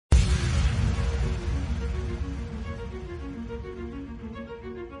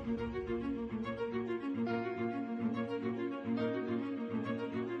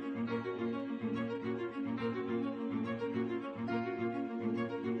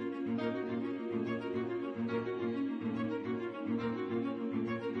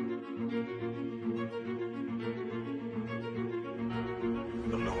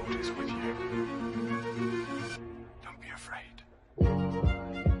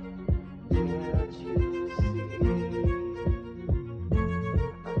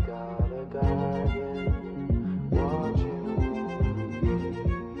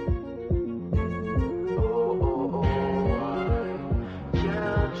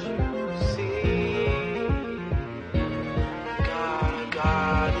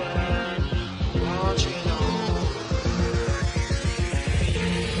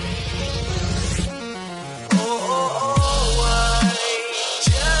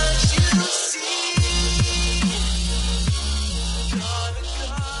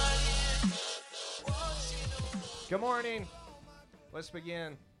Good morning. Let's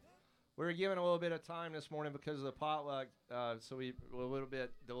begin. We were given a little bit of time this morning because of the potluck, so we were a little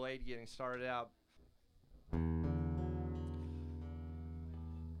bit delayed getting started out.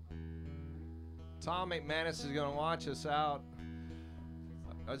 Tom McManus is going to launch us out.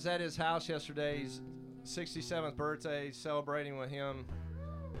 I was at his house yesterday. His 67th birthday, celebrating with him.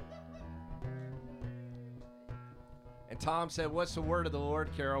 And Tom said, "What's the word of the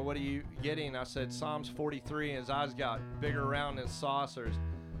Lord, Carol? What are you getting?" I said, "Psalms 43, and his eyes got bigger round than saucers."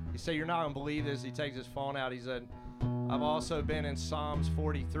 He said, "You're not going to believe this." He takes his phone out. He said, "I've also been in Psalms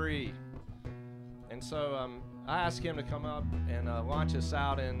 43. And so I asked him to come up and launch us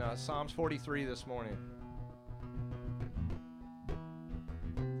out in Psalms 43 this morning.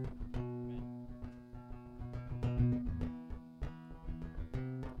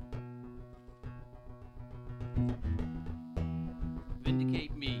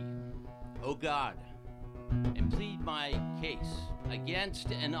 Vindicate me, O God, and plead my case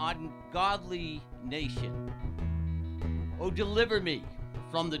against an ungodly nation. O deliver me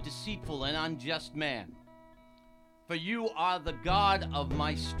from the deceitful and unjust man. For you are the God of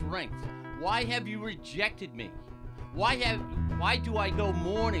my strength. Why have you rejected me? Why do I go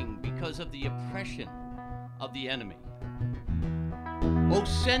mourning because of the oppression of the enemy? O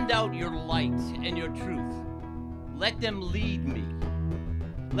send out your light and your truth. Let them lead me.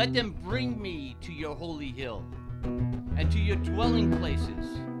 Let them bring me to your holy hill and to your dwelling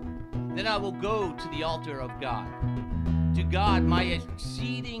places. Then I will go to the altar of God, to God my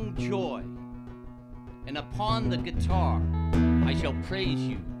exceeding joy. And upon the guitar I shall praise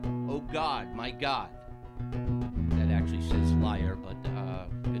you, O God, my God. That actually says lyre, but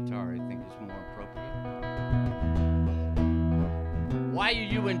guitar I think is more appropriate. Why are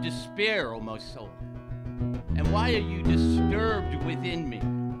you in despair, O my soul? And why are you disturbed within me?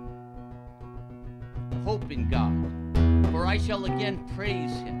 Hope in God, for I shall again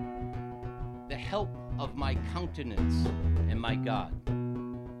praise him, the help of my countenance and my God.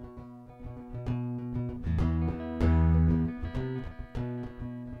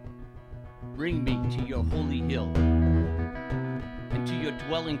 Bring me to your holy hill and to your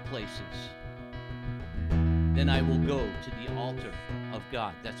dwelling places. Then I will go to the altar of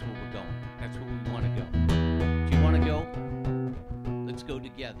God. That's where we're going. That's where we want to go. Do you want to go? Let's go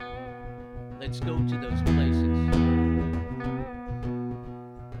together. Let's go to those places.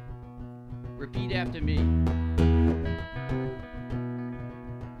 Repeat after me.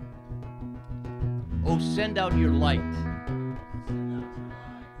 Oh, send out your light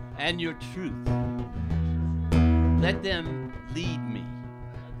and your truth. Let them lead me.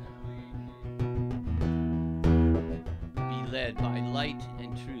 Be led by light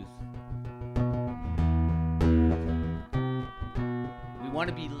and truth. We want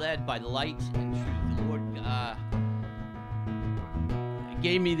to be led by light and truth. The Lord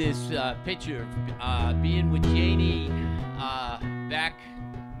gave me this picture of being with Janie back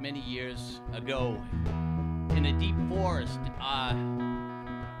many years ago in a deep forest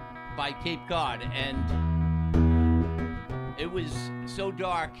by Cape Cod, and it was so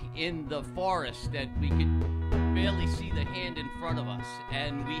dark in the forest that we could barely see the hand in front of us,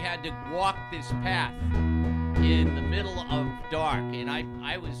 and we had to walk this path in the middle of dark, and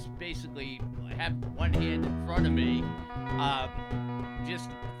I was basically, I had one hand in front of me, just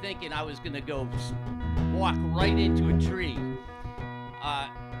thinking I was gonna go walk right into a tree,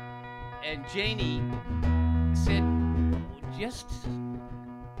 and Janie said, "Just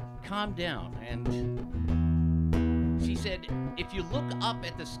calm down," and she said, "If you look up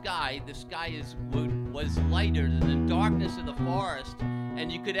at the sky was lighter than the darkness of the forest,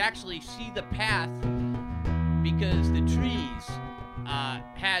 and you could actually see the path because the trees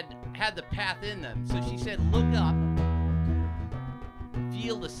had the path in them." So she said, "Look up,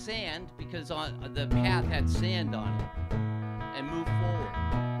 feel the sand because the path had sand on it, and move forward."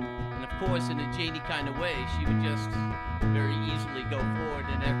 And of course, in a Janie kind of way, she would just very easily go forward.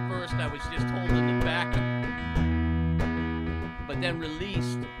 And at first, I was just holding the back, but then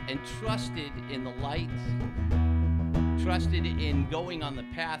released and trusted in the light, trusted in going on the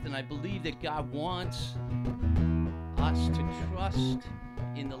path. And I believe that God wants us to trust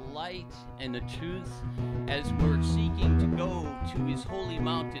in the light and the truth as we're seeking to go to his holy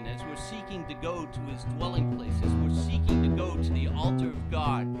mountain, as we're seeking to go to his dwelling places, we're seeking to go to the altar of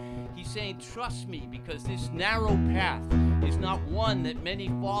God. He's saying, trust me, because this narrow path is not one that many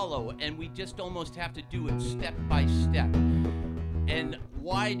follow, and we just almost have to do it step by step. And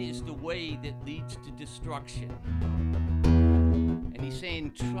wide is the way that leads to destruction. And he's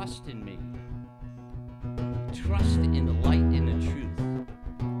saying, trust in me. Trust in the light and the truth,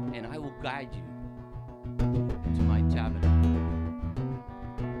 and I will guide you. to my tabernacle.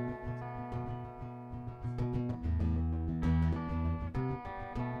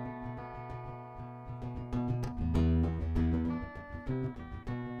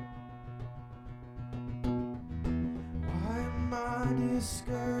 Why am I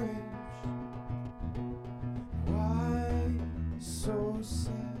discouraged? Why so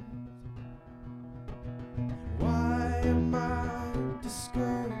sad? Why am I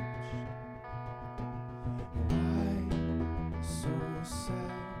discouraged? Why so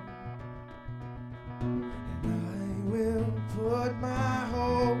sad? And I will put my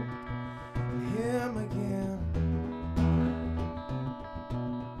hope in Him again.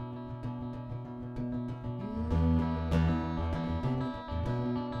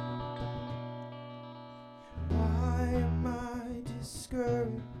 Why am I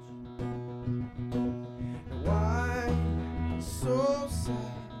discouraged? Why so sad?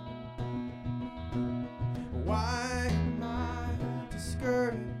 Why am I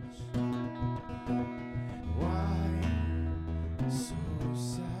discouraged? Why so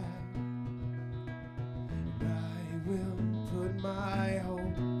sad? And I will put my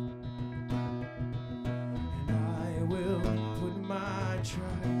hope, and I will put my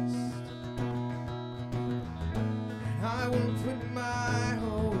trust, and I will put my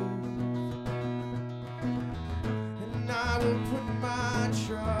hope, and I will put my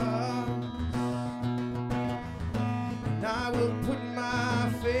trust, and I will put my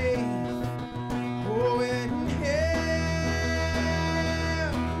faith, oh, in Him.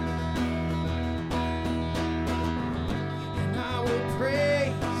 And I will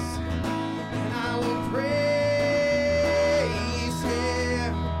praise, and I will praise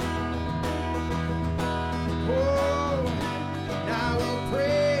Him. Oh, and I will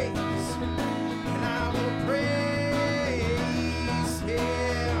praise, and I will praise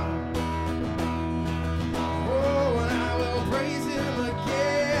Him. Oh, and I will praise Him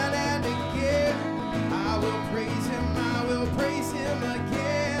again and again. I will praise Him, I will praise Him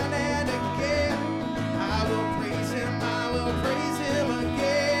again and again. I will praise Him, I will praise Him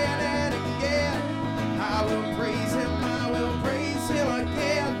again and again. I will praise Him, I will praise Him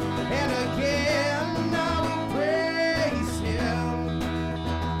again and again. I will praise Him.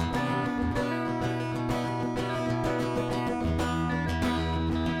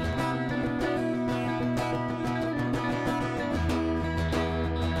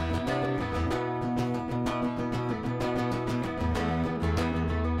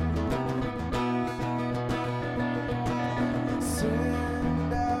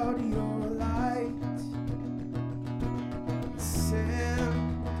 Send out your light,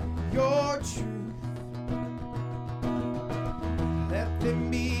 send your truth. Let them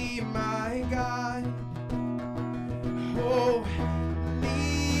be my guide. Oh,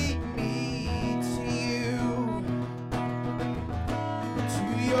 lead me to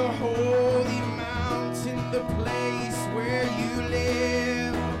your holy mountain, the place where you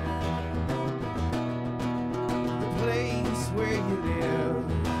live, the place where you live.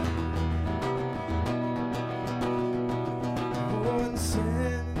 Oh, and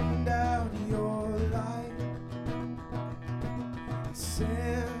send out your light,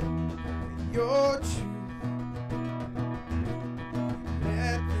 send your truth.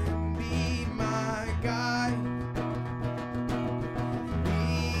 Let them be my guide.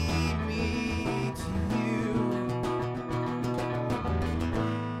 Lead me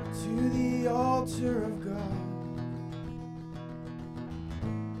to the altar of God.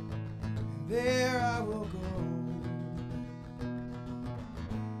 And there I will go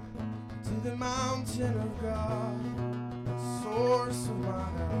to the mountain of God, the source of my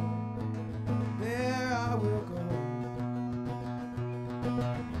help. There I will go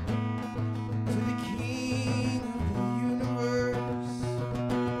to the King of the universe,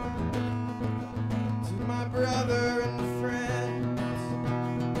 to my brother and friend,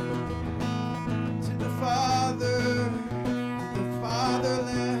 to the fatherless,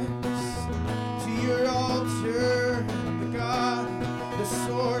 to your altar, the God, the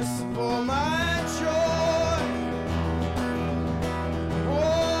source of all my joy.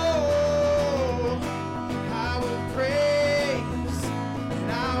 Oh, I will praise,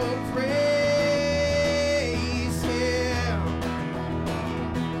 and I will praise Him.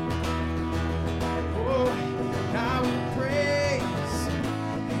 Oh, and I will praise,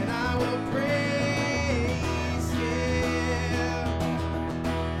 and I will praise Him.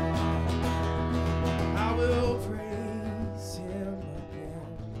 I will praise Him again.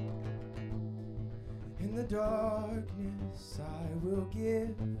 In the darkness I will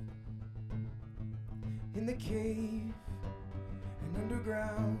give, in the cave and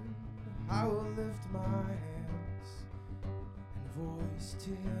underground I will lift my hand. voice to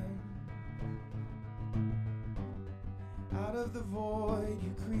him. Out of the void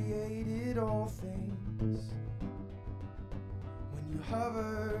you created all things. When you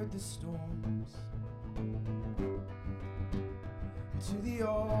hovered the storms, to the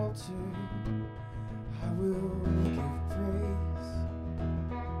altar I will give praise.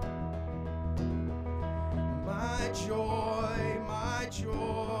 My joy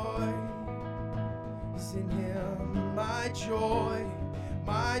is in him. My joy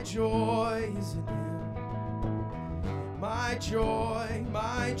is in him.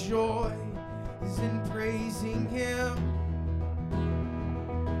 My joy is in praising him.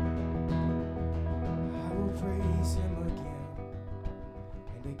 I will praise him again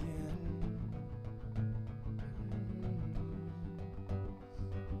and again.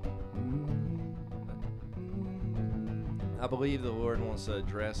 I believe the Lord wants to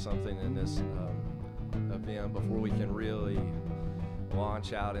address something in this event before we can really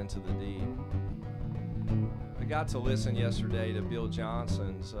launch out into the deep. I got to listen yesterday to Bill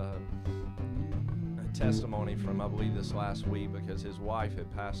Johnson's testimony from, I believe, this last week, because his wife had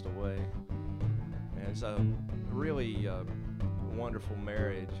passed away. And it's a really wonderful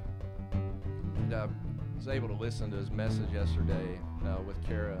marriage. And I was able to listen to his message yesterday with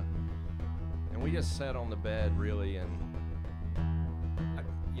Kara. And we just sat on the bed, really, and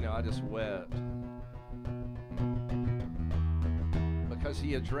I just wept. Because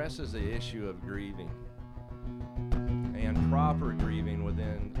he addresses the issue of grieving and proper grieving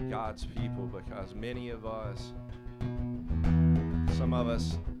within God's people, because many of us, some of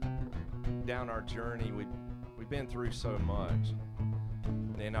us down our journey, we've been through so much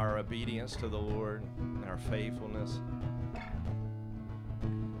in our obedience to the Lord and our faithfulness.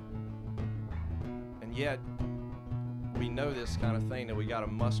 And yet, we know this kind of thing, that we got to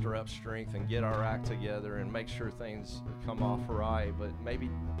muster up strength and get our act together and make sure things come off right. But maybe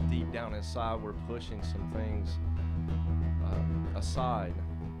deep down inside, we're pushing some things aside.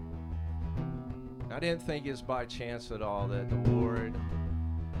 I didn't think it's by chance at all that the Lord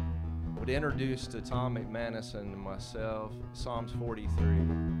would introduce to Tom McManus and myself Psalms 43.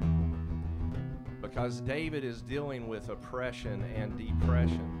 Because David is dealing with oppression and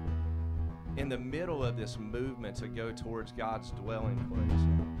depression in the middle of this movement to go towards God's dwelling place.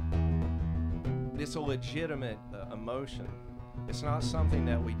 It's a legitimate emotion. It's not something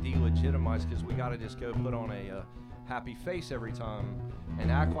that we delegitimize because we got to just go put on a happy face every time and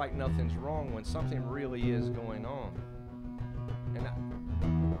act like nothing's wrong when something really is going on. And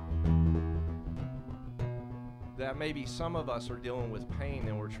that maybe some of us are dealing with pain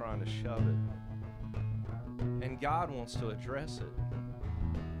and we're trying to shove it. And God wants to address it.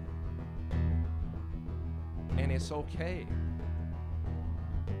 And it's okay.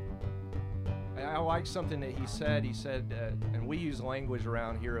 I like something that he said. He said, and we use language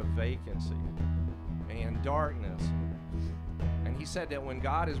around here of vacancy and darkness. And he said that when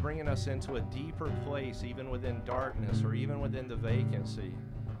God is bringing us into a deeper place, even within darkness or even within the vacancy,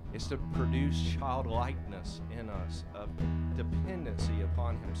 it's to produce childlikeness in us, of dependency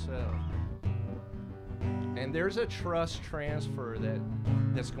upon himself. And there's a trust transfer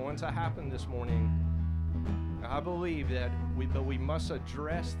that's going to happen this morning. I believe that we must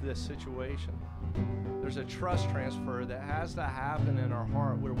address this situation. There's a trust transfer that has to happen in our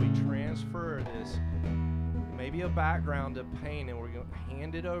heart, where we transfer this, maybe a background of pain, and we're going to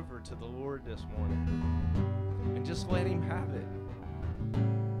hand it over to the Lord this morning and just let him have it.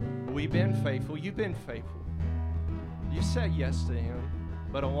 We've been faithful. You've been faithful. You said yes to him.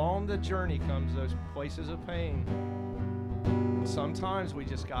 But along the journey comes those places of pain. And sometimes we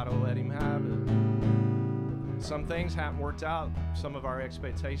just got to let him have it. Some things haven't worked out. Some of our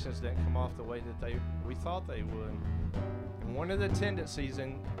expectations didn't come off the way that we thought they would. And one of the tendencies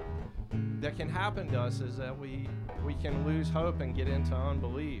that can happen to us is that we can lose hope and get into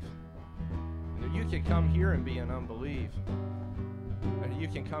unbelief. You can come here and be in unbelief. And you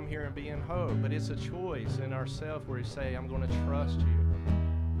can come here and be in hope. But it's a choice in ourselves where we say, I'm going to trust you.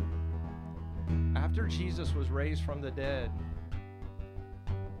 After Jesus was raised from the dead,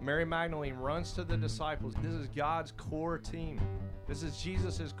 Mary Magdalene runs to the disciples. This is God's core team. This is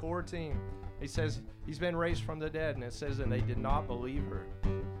Jesus' core team. He says he's been raised from the dead, and it says, and they did not believe her.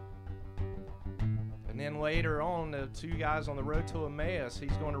 And then later on, the two guys on the road to Emmaus,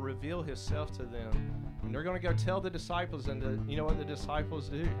 he's going to reveal himself to them. And they're going to go tell the disciples, and you know what the disciples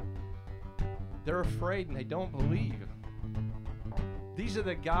do? They're afraid and they don't believe. These are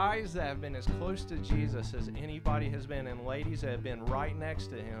the guys that have been as close to Jesus as anybody has been, and ladies that have been right next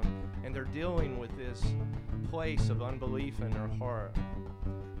to him, and they're dealing with this place of unbelief in their heart.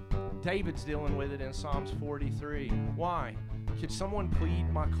 David's dealing with it in Psalms 43. Why? Could someone plead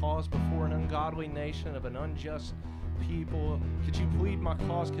my cause before an ungodly nation of an unjust people? Could you plead my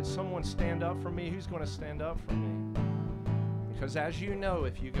cause? Could someone stand up for me? Who's going to stand up for me? Because as you know,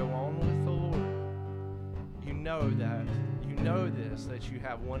 if you go on with the Lord, you know this, that you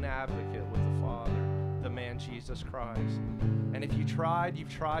have one advocate with the Father, the man Jesus Christ. And if you've tried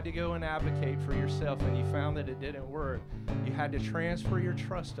to go and advocate for yourself and you found that it didn't work, you had to transfer your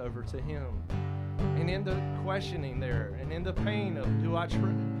trust over to Him. And in the questioning there, and in the pain of,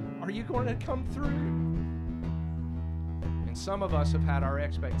 are you going to come through? And some of us have had our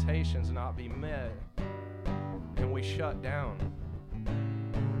expectations not be met, and we shut down.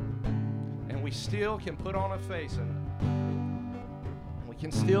 And we still can put on a face, and we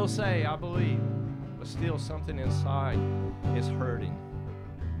can still say, I believe, but still something inside is hurting.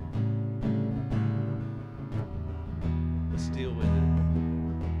 Let's deal with it.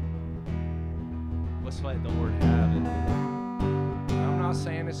 Let's let the Lord have it. I'm not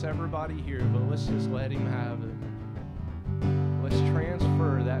saying it's everybody here, but let's just let Him have it. Let's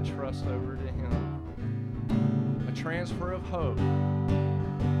transfer that trust over to Him. A transfer of hope.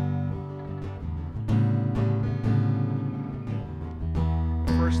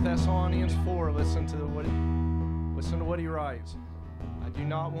 1 Thessalonians 4, listen to what he writes. I do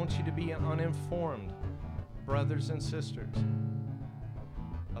not want you to be uninformed, brothers and sisters,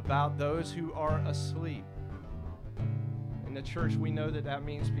 about those who are asleep. In the church, we know that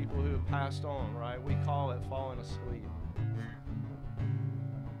means people who have passed on, right? We call it falling asleep.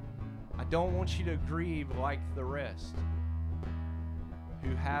 I don't want you to grieve like the rest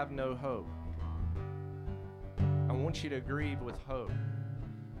who have no hope. I want you to grieve with hope.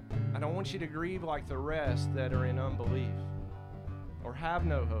 I don't want you to grieve like the rest that are in unbelief or have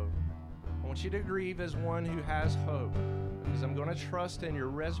no hope. I want you to grieve as one who has hope, because I'm going to trust in your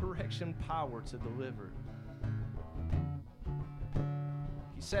resurrection power to deliver.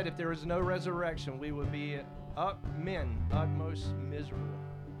 He said if there was no resurrection, we would be utmost miserable.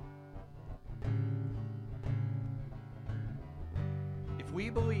 If we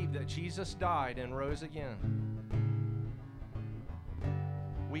believe that Jesus died and rose again,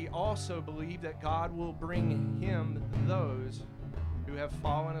 we also believe that God will bring Him those who have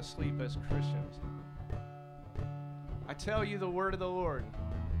fallen asleep as Christians. I tell you the word of the Lord.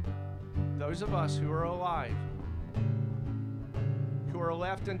 Those of us who are alive, who are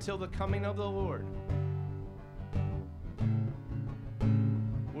left until the coming of the Lord,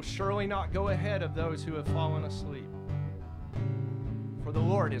 will surely not go ahead of those who have fallen asleep. For the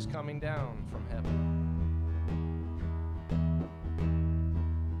Lord is coming down from heaven.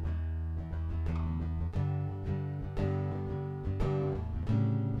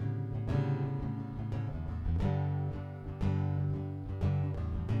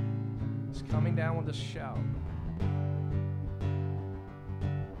 He's coming down with a shout.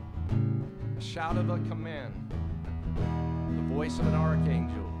 A shout of a command. The voice of an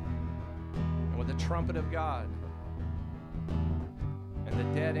archangel. And with the trumpet of God. And the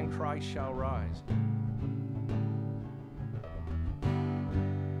dead in Christ shall rise.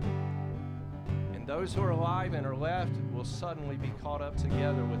 And those who are alive and are left will suddenly be caught up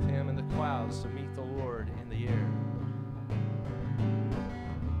together with Him in the clouds to meet the Lord in the air.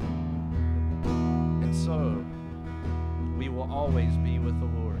 And so, we will always be with the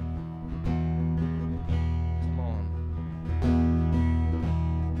Lord. Come on.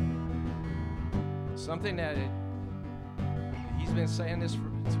 Something that He's been saying this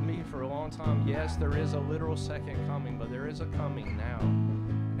to me for a long time. Yes, there is a literal second coming, but there is a coming now.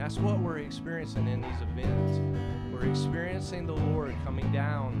 That's what we're experiencing in these events. We're experiencing the Lord coming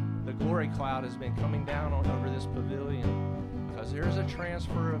down. The glory cloud has been coming down over this pavilion because there's a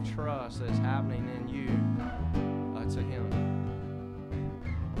transfer of trust that's happening in you to Him.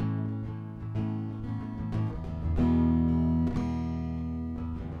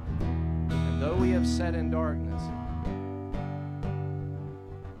 And though we have sat in darkness,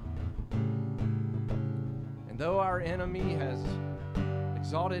 though our enemy has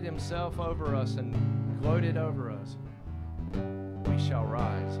exalted himself over us and gloated over us, we shall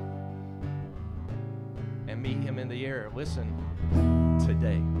rise and meet Him in the air. Listen,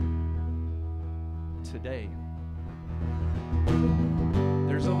 today.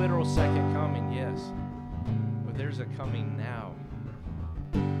 There's a literal second coming, yes, but there's a coming now.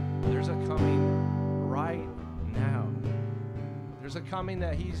 There's a coming right now. There's a coming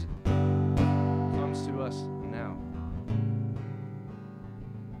that He comes to us now.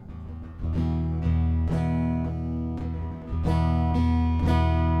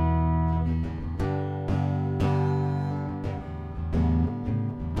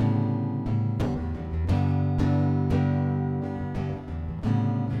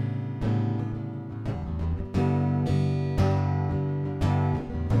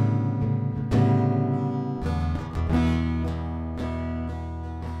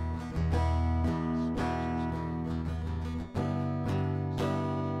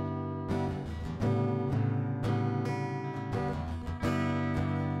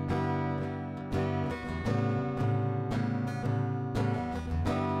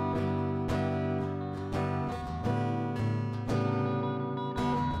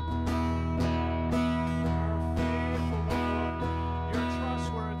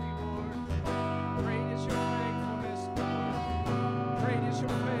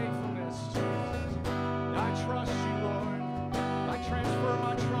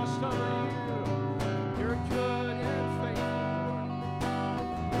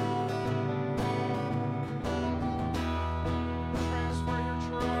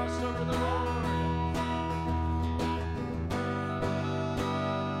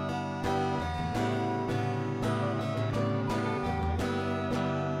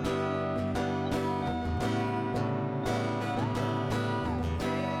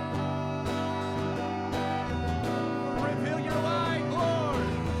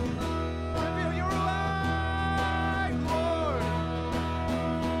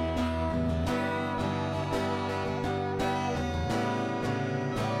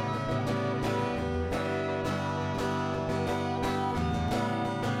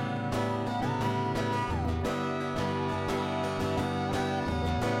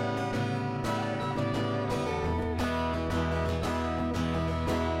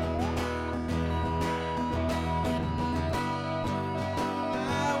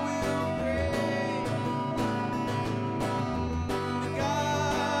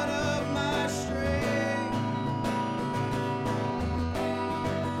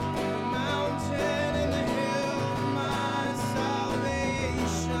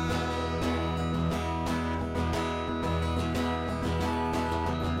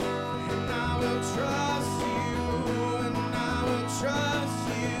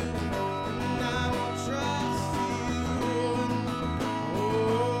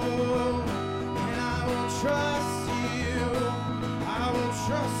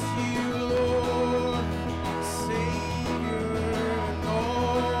 trust you, Lord, Savior, and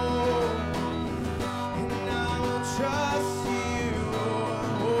all. And I will trust you,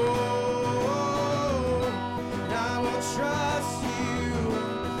 oh, and I will trust you,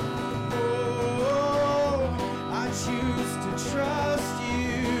 oh, I choose to trust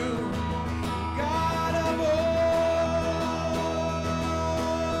you, God of all.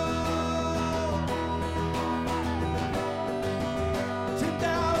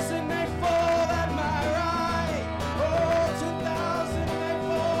 10,000 may fall at my right, oh, 10,000 may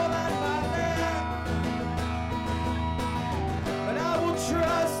fall at my left, but I will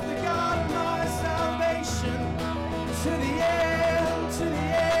trust the God of my salvation to the end, to the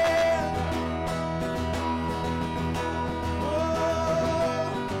end. Oh,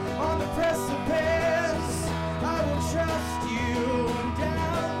 on the precipice, I will trust you.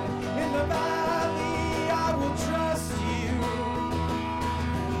 Down in the valley, I will trust you.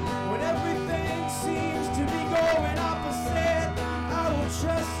 When everything seems to be going opposite, I will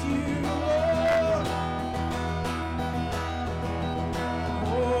trust you, Lord.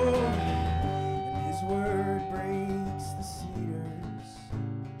 Oh, and His word breaks the cedars,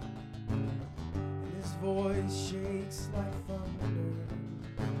 and His voice shakes like thunder.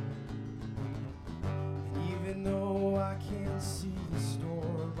 And even though I can't see the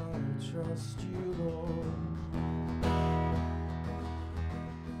storm, I will trust you, Lord.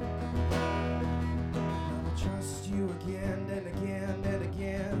 I will trust you again and again and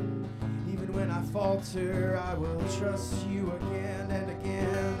again. Even when I falter, I will trust you again and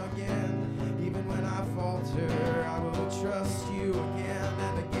again, again. Even when I falter, I will trust you again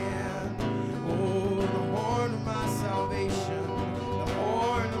and again. Oh, the horn of my salvation, the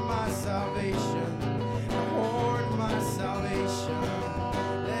horn of my salvation, the horn of my salvation.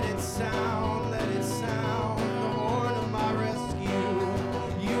 Let it sound, let it sound, the horn of my rescue.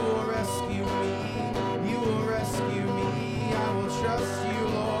 You will rescue me, you will rescue me. I will trust you,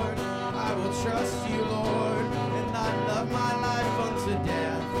 Lord, I will trust you, Lord, and not love my life unto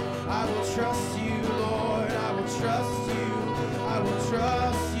death. I will trust you, Lord, I will trust you, I will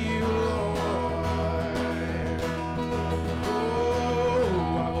trust you, Lord.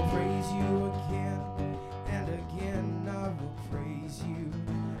 Oh, I will praise you again and again. I will praise you,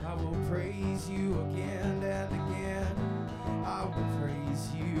 I will praise you again and again. I will praise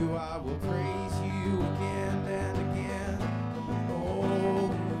you, I will praise you again and again.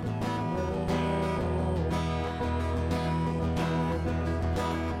 Oh,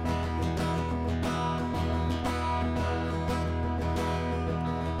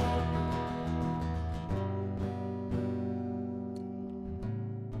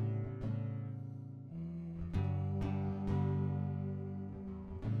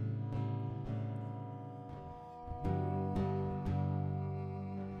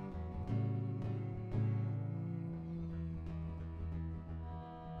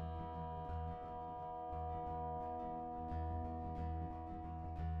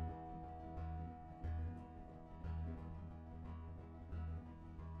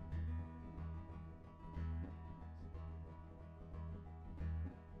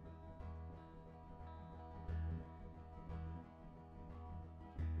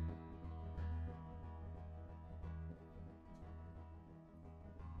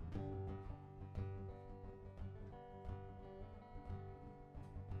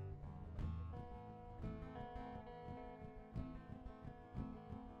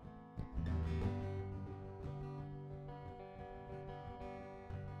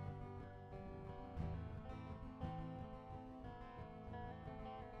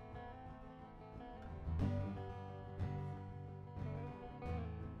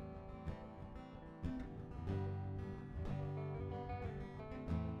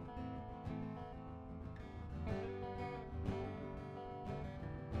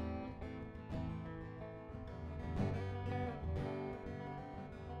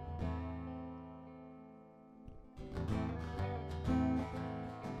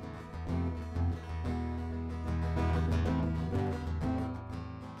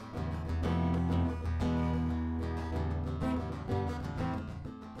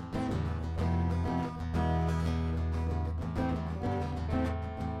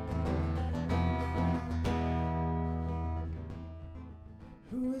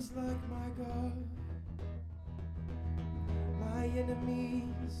 who is like my God? My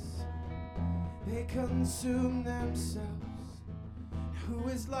enemies, they consume themselves. Who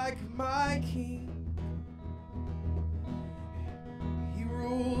is like my King? He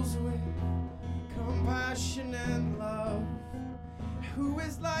rules with compassion and love. Who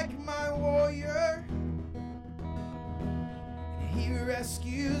is like my warrior? He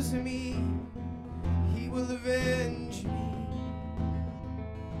rescues me. He will avenge me.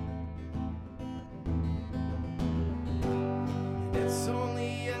 And it's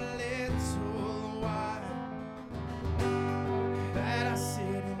only a little while that I sit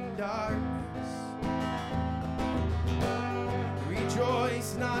in darkness.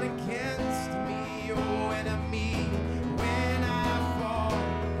 Rejoice not against me, O enemy. When I fall,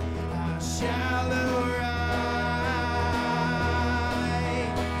 I shall arise.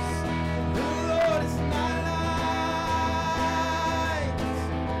 The Lord is my light.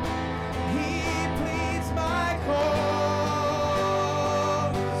 He pleads my cause.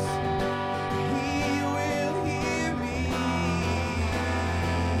 He will hear me.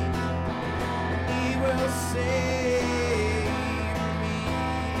 He will save me.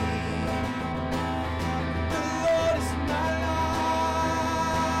 The Lord is my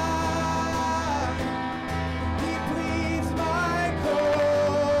light. He pleads my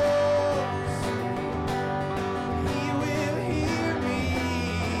cause. He will hear me.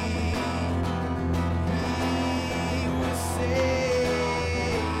 He will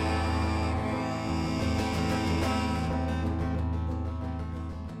save me.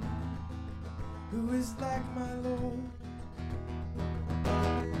 Who is like my Lord?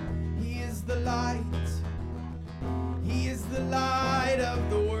 He is the light. He is the light of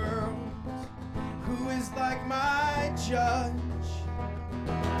the world. Who is like my judge?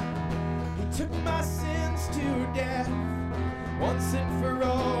 He took my sins to death once and for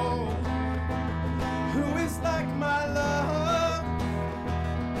all. Who is like my love?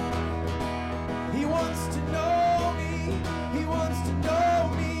 He wants to know me. He wants to know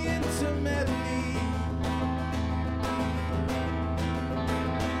me intimately.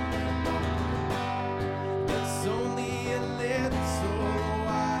 It's only a little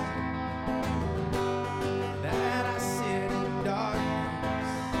while that I sit in darkness.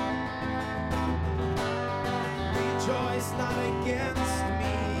 Rejoice not against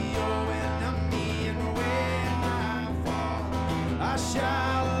me, O enemy, and when I fall, I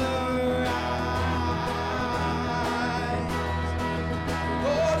shall arise. The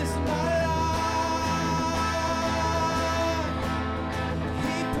Lord is my light.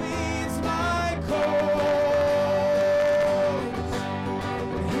 He pleads my cause.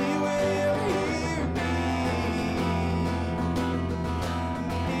 He will hear me.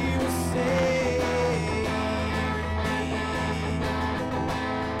 He will save me.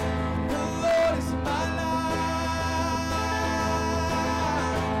 The Lord is my light.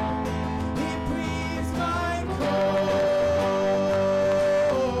 He pleads my cause.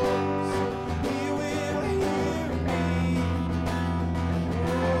 He will hear me.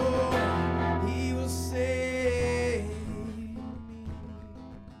 Oh, he will save me.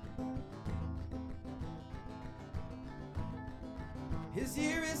 His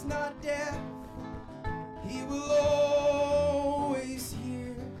ear is not deaf. He will always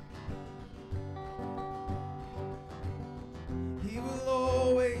hear. He will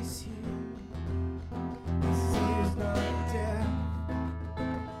always hear. His ear is not deaf.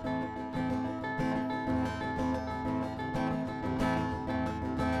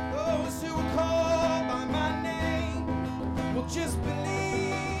 Those who are called by my name will just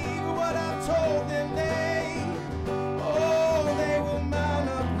believe what I've told them. They will mount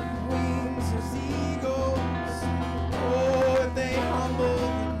up with wings as eagles. Oh, if they humble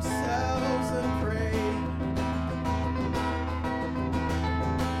themselves and pray.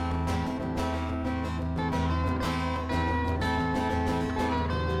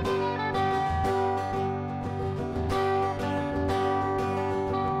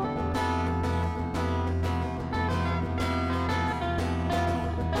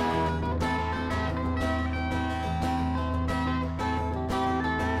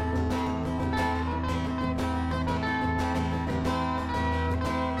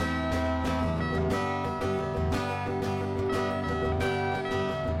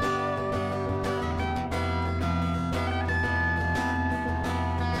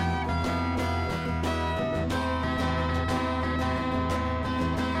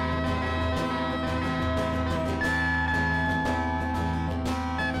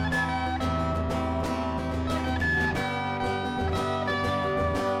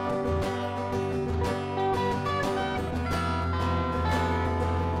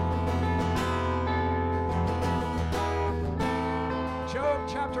 Job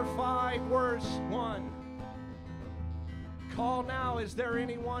chapter 5, verse 1. Call now, is there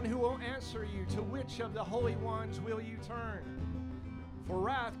anyone who will answer you? To which of the holy ones will you turn? For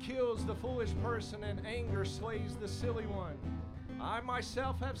wrath kills the foolish person, and anger slays the silly one. I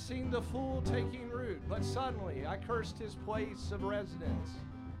myself have seen the fool taking root, but suddenly I cursed his place of residence.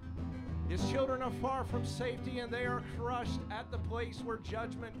 His children are far from safety, and they are crushed at the place where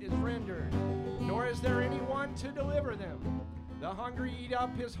judgment is rendered, nor is there anyone to deliver them. The hungry eat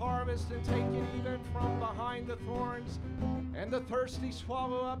up his harvest and take it even from behind the thorns, and the thirsty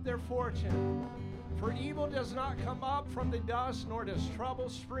swallow up their fortune. For evil does not come up from the dust, nor does trouble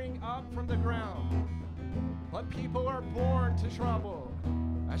spring up from the ground. But people are born to trouble,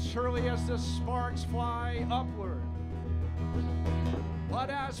 as surely as the sparks fly upward. But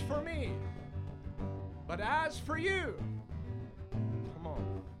as for me, but as for you, come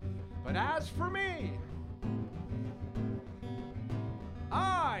on, but as for me,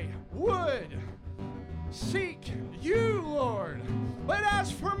 I would seek you, Lord. But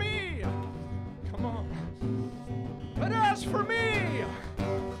as for me, come on, but as for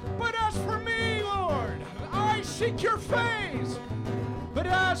me, Lord, I seek your face. But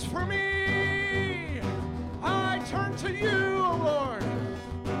as for me, I turn to you, Lord.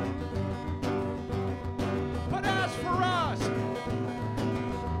 But as for us,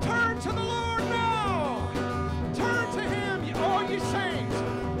 turn to the Lord now. Turn to him, all you saints.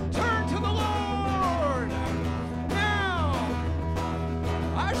 Turn to the Lord now.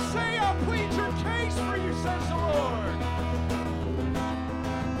 I say I'll plead your case for you, says the Lord.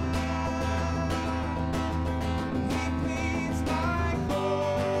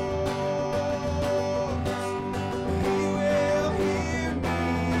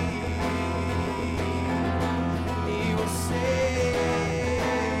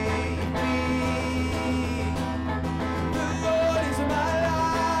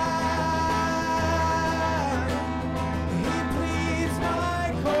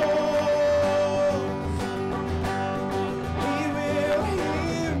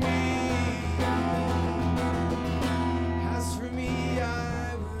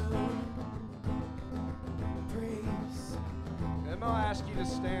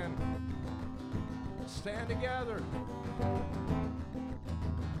 Stand together.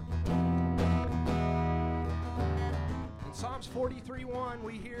 In Psalms 43:1,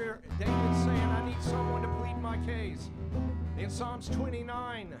 we hear David saying, I need someone to plead my case. In Psalms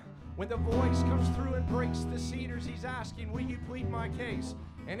 29, when the voice comes through and breaks the cedars, he's asking, will you plead my case?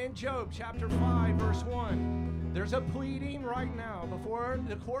 And in Job chapter 5, verse 1, there's a pleading right now before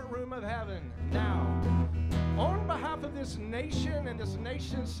the courtroom of heaven. Now, on behalf of this nation and this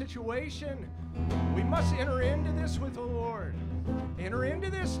nation's situation, we must enter into this with the Lord. Enter into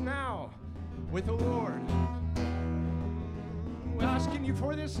this now with the Lord. We're asking you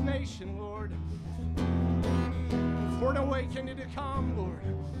for this nation, Lord. For an awakening to come, Lord.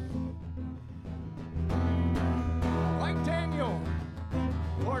 Like Daniel,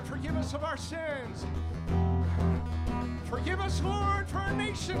 Lord, forgive us of our sins. Forgive us, Lord, for our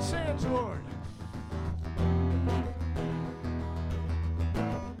nation's sins, Lord.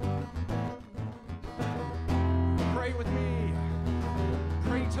 Pray with me.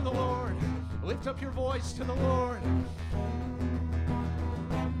 Pray to the Lord. Lift up your voice to the Lord.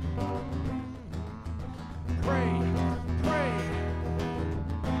 Pray, pray.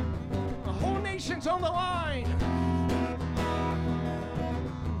 The whole nation's on the line.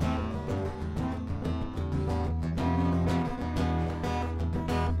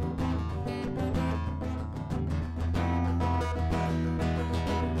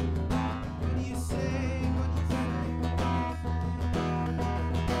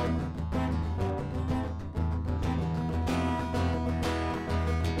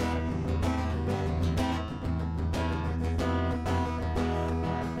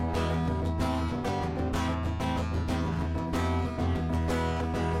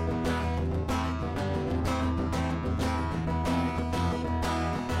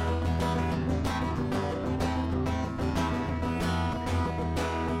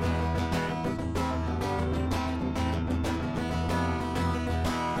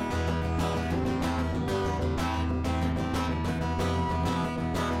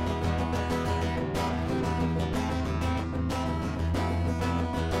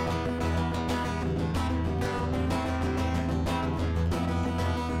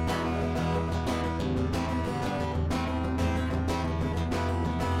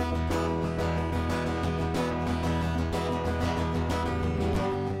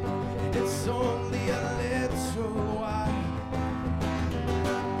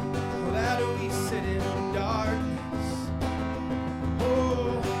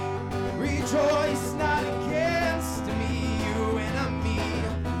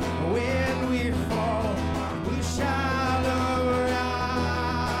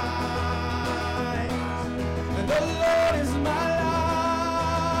 The Lord is my life.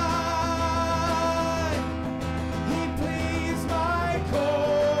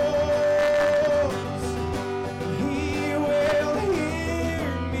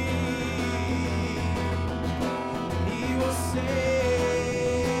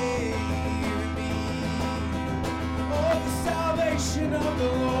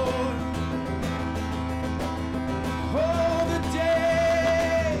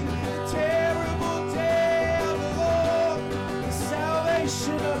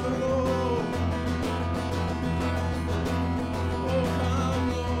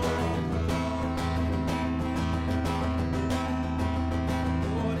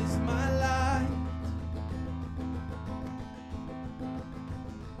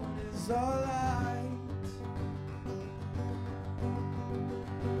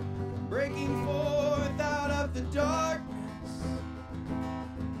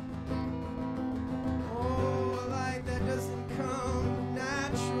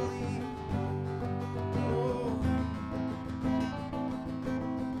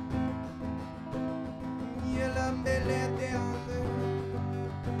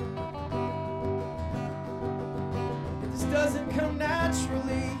 doesn't come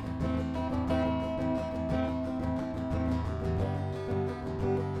naturally.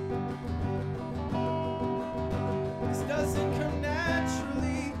 This doesn't come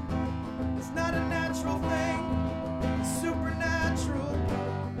naturally. It's not a natural thing. It's supernatural.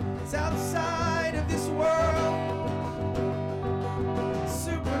 It's outside of this world.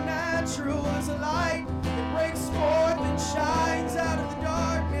 Supernatural is a light that breaks forth and shines out of the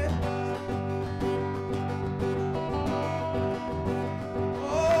darkness.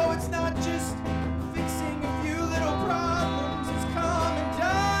 Oh, it's not just fixing a few little problems. It's come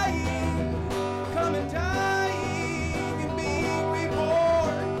and dying and being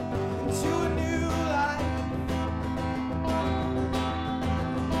reborn into a new life.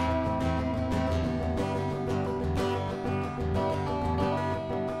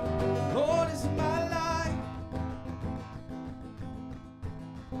 Lord is my life,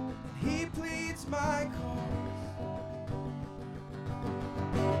 and He pleads my cause.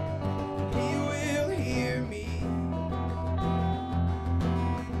 He will hear me.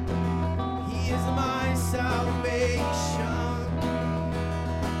 He is my salvation.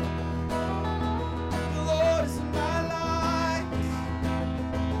 The Lord is my life.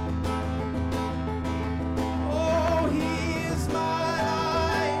 Oh, He is my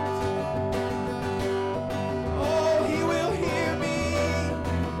life. Oh, He will hear me.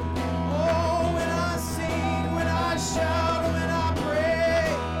 Oh, when I sing, when I shout, when I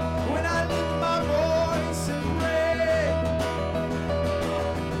pray, when I lift my voice and pray.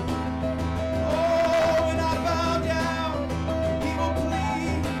 Oh, when I bow down, He will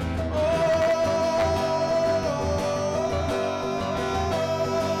plead.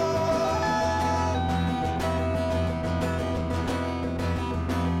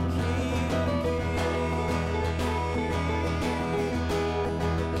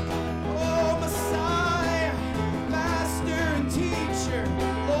 Oh, Messiah, Master and Teacher,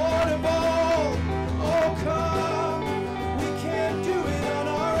 Lord of all. Oh, come, we can't do it on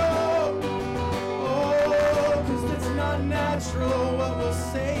our own. Oh, 'cause it's not natural what will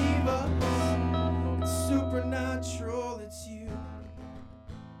save us. It's supernatural, it's you.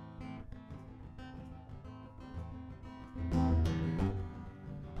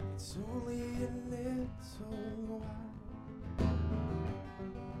 It's only a little while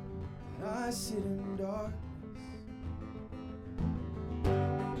that I sit in darkness.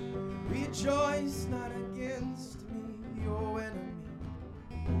 Rejoice not against me, your enemy.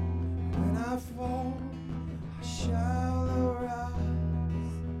 When I fall, I shall arise.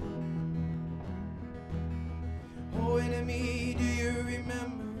 Oh, enemy, do you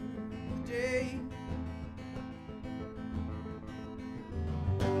remember the day?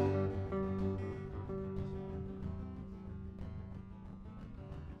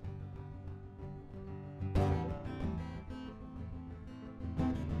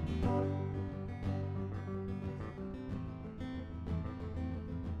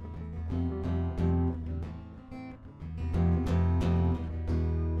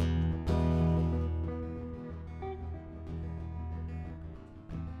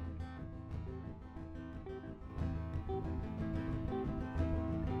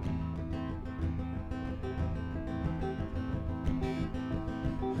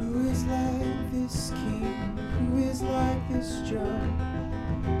 Who is like this king? Who is like this judge?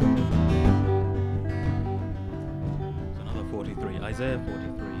 It's another 43, Isaiah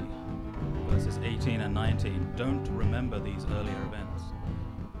 43, verses 18 and 19. Don't remember these earlier events.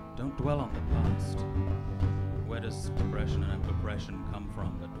 Don't dwell on the past. Where does depression and oppression come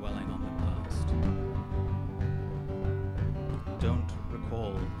from but dwelling on the past? Don't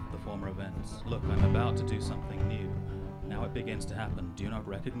recall the former events. Look, I'm about to do something new. Now it begins to happen. Do you not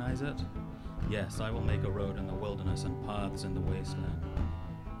recognize it? Yes, I will make a road in the wilderness and paths in the wasteland.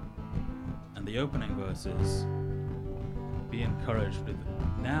 And the opening verses, be encouraged with,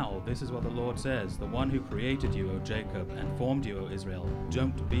 now this is what the Lord says, the one who created you, O Jacob, and formed you, O Israel.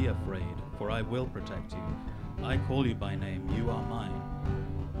 Don't be afraid, for I will protect you. I call you by name, you are mine.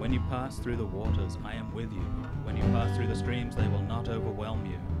 When you pass through the waters, I am with you. When you pass through the streams, they will not overwhelm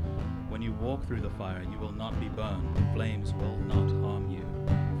you. When you walk through the fire, you will not be burned. The flames will not harm you.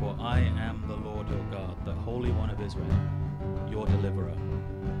 For I am the Lord your God, the Holy One of Israel, your deliverer.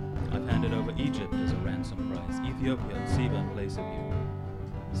 I've handed over Egypt as a ransom price, Ethiopia and Seba in place of you.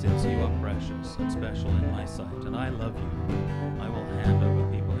 Since you are precious and special in my sight, and I love you, I will hand over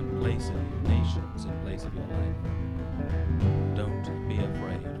people in place of you, nations in place of your life. Don't be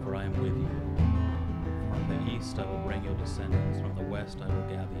afraid, for I am with you. From the east I will bring your descendants, from the west I will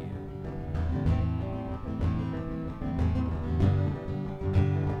gather you.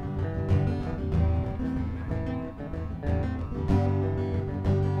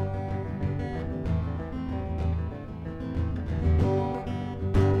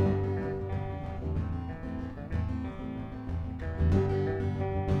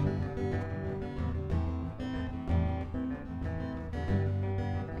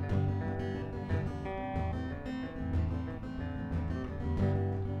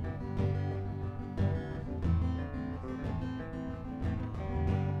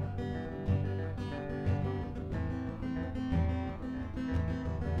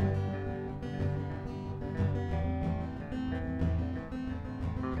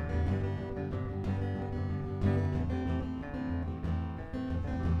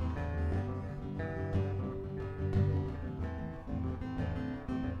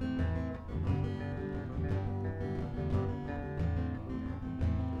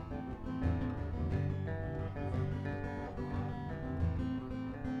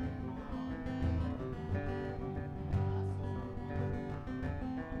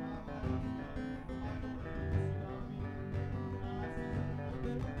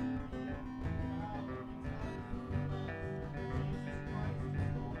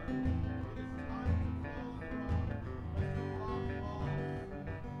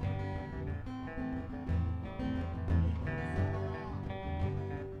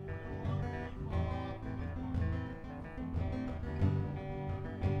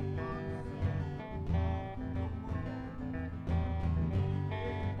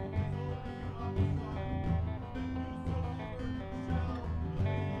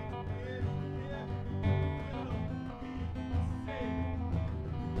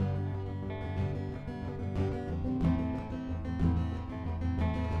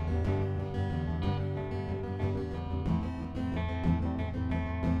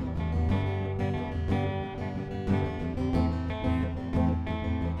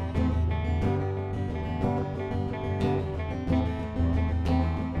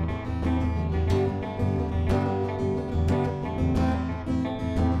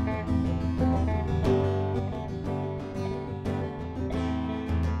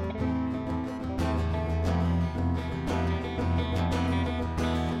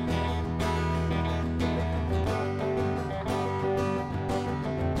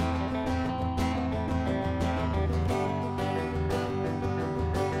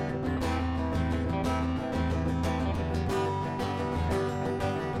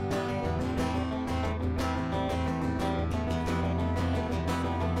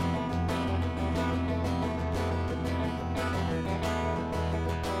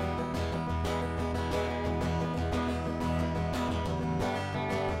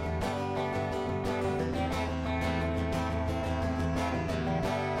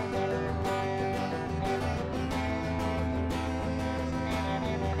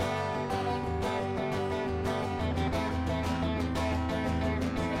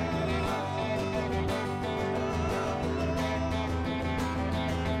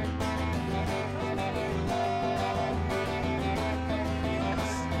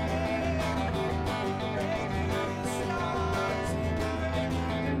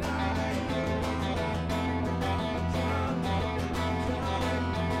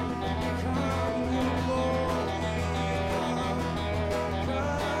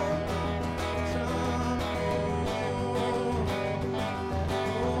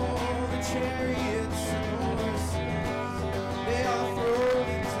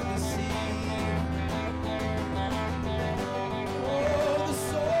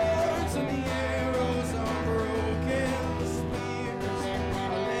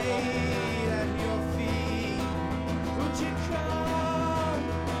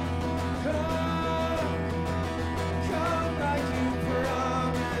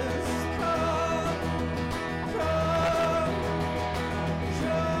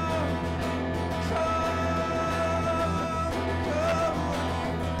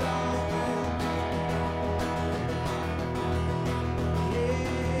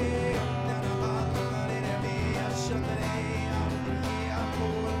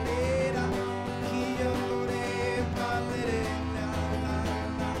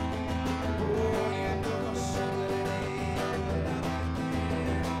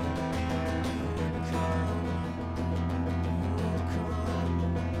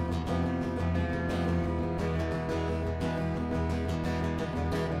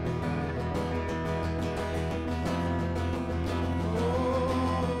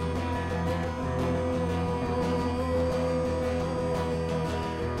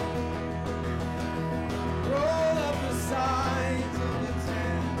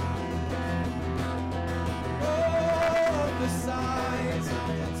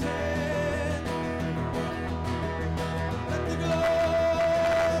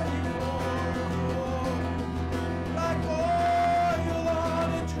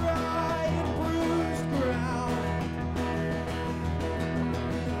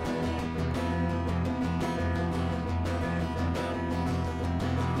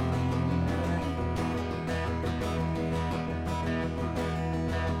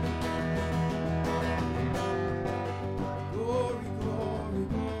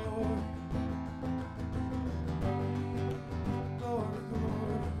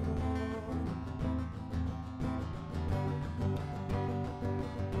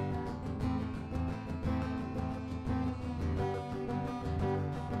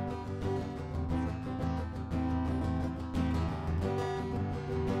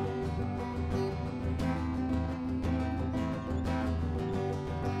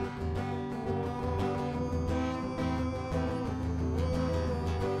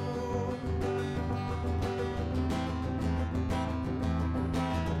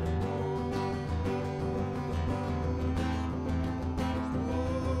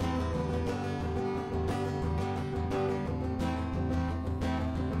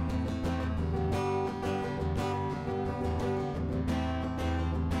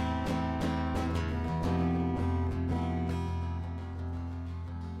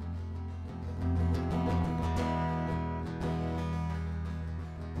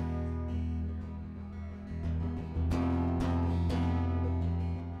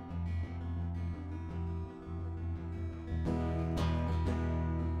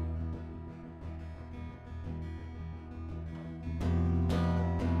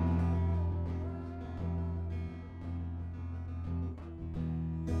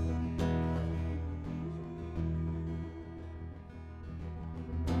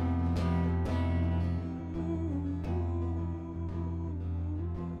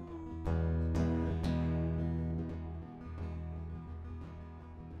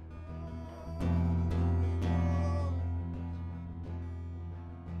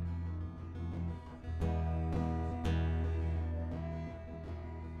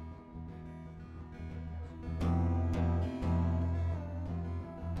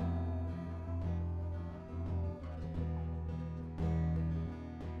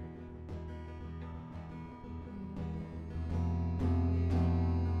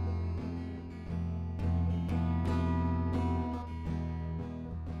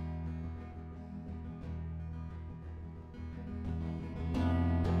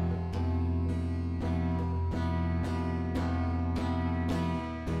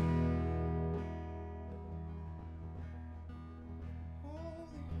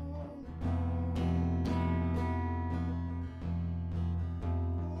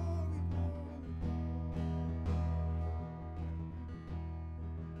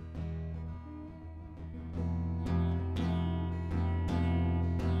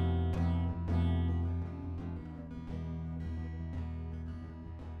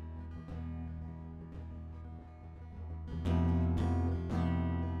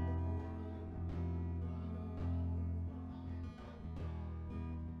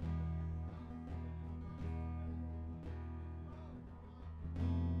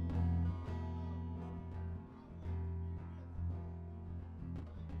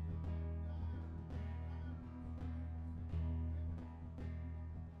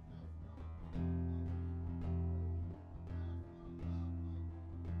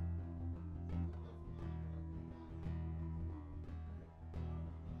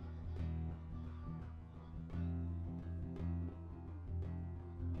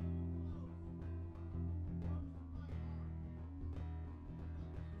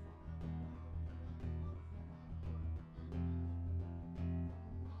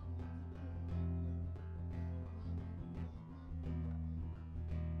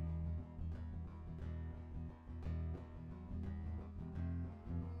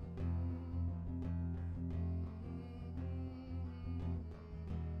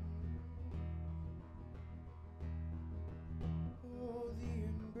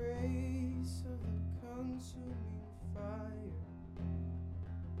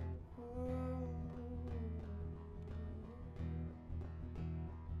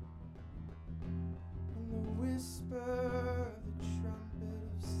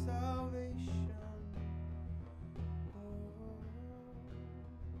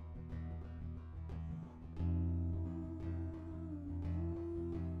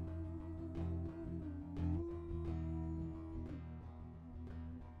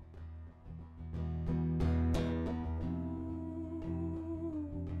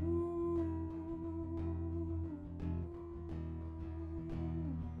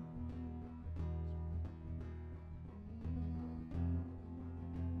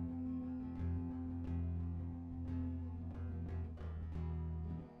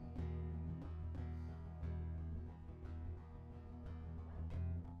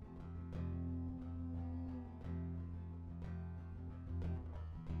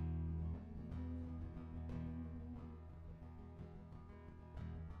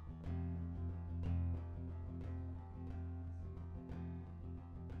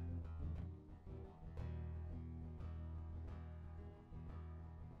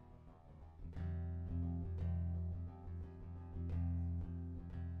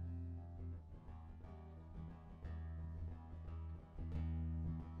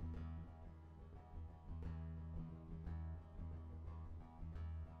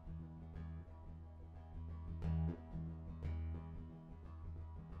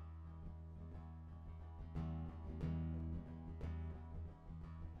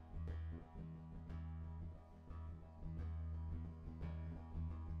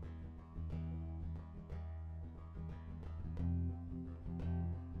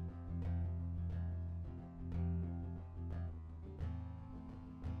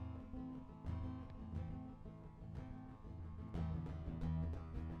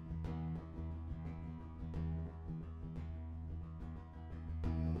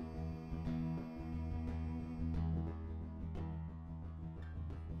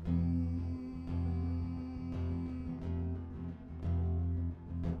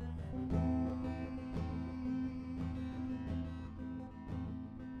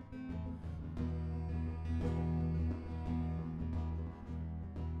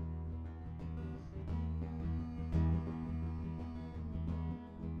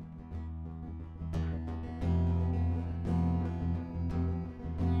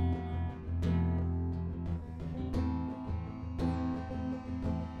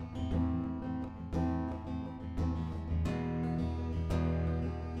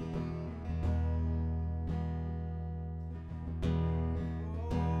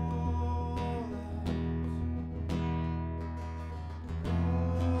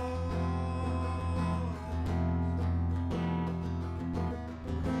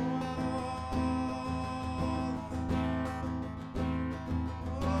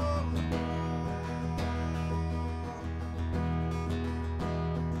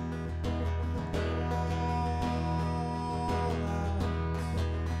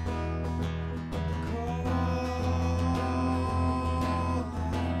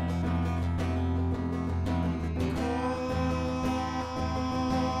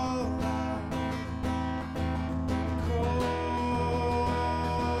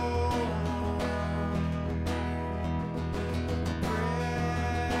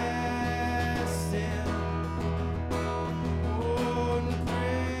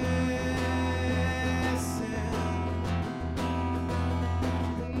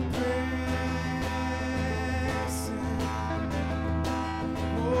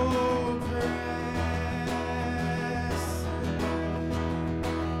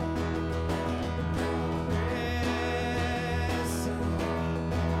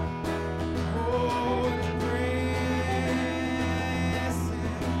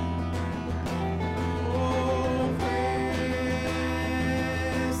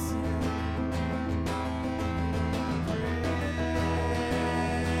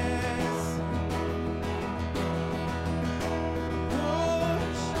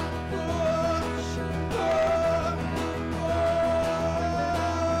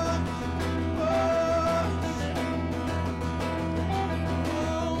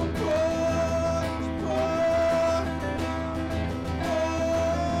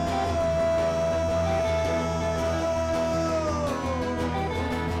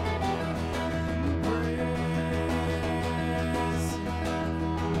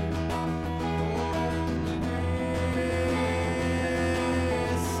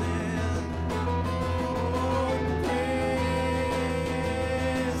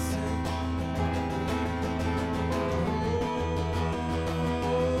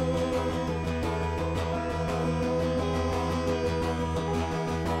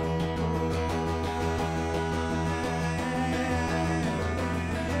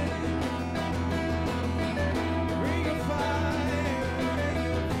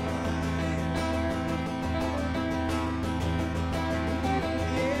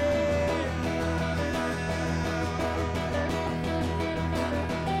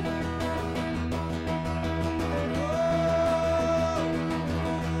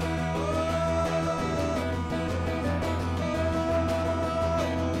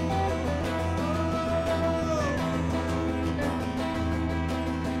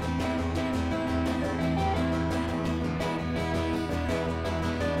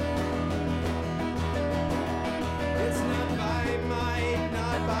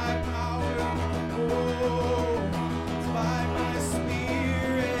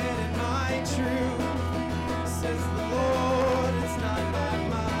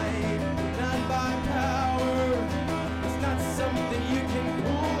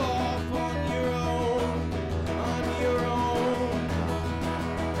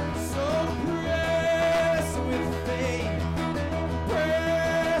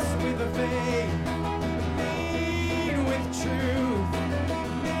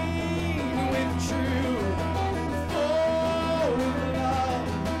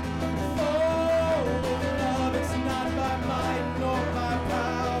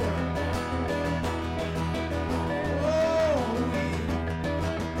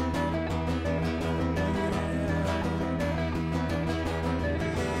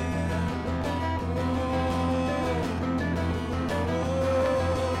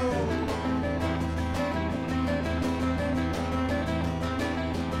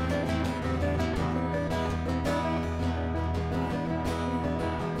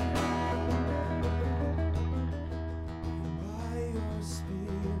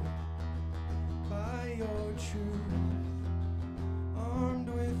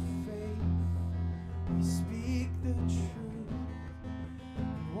 We speak the truth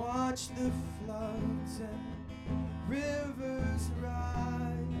and watch the floods and rivers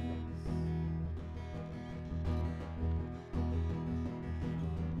rise.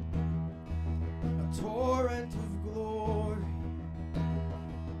 A torrent of glory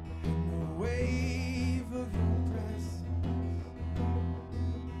in the wave of your presence.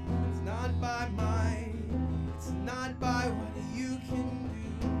 It's not by might, it's not by what you can do.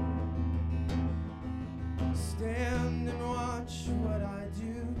 Stand and watch what I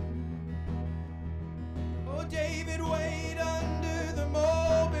do. Oh, David, wait under the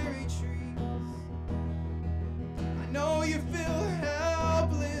mulberry trees. I know you feel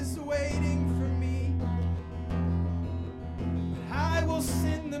helpless waiting for me, but I will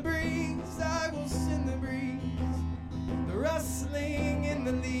send the breeze, I will send the breeze. The rustling in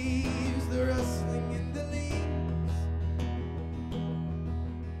the leaves, the rustling in the leaves.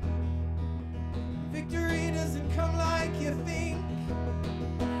 Victory doesn't come like you think,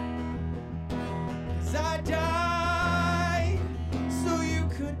 'cause I died so you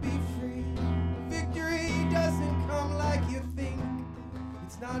could be free. Victory doesn't come like you think.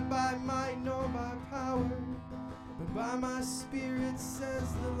 It's not by might nor by power, but by my spirit,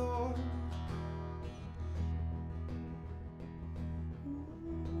 says the Lord.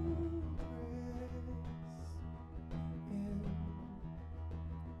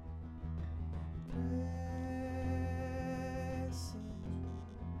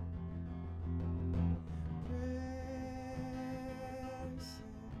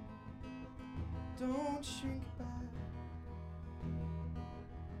 Don't shrink back.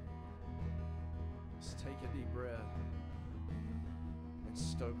 Let's take a deep breath and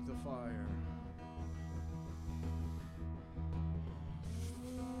stoke the fire.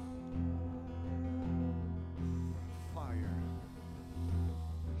 Fire.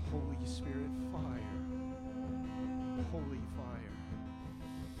 Holy Spirit, fire. Holy fire.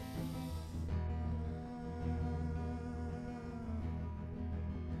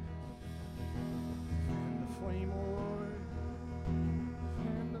 Fan the flame, Lord.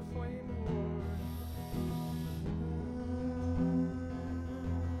 Fan the flame, Lord.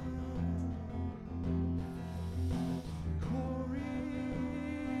 Glory,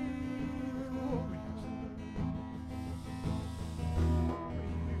 glory,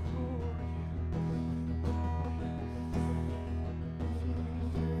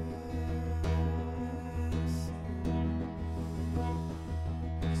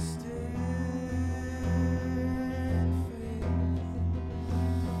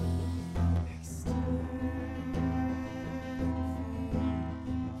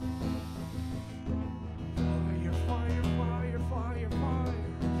 fire, fire, fire, fire.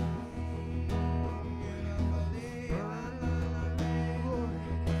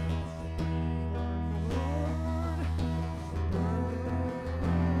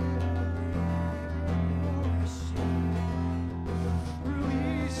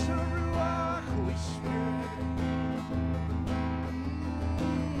 Release a ruach, Holy Spirit.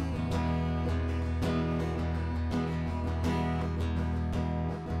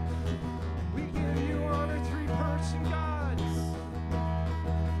 We give you honor, three-person gods.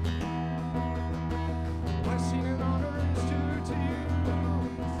 Blessing and honor is due to you.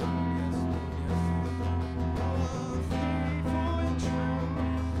 Faithful and true.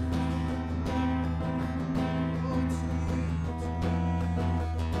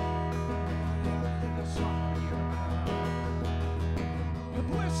 The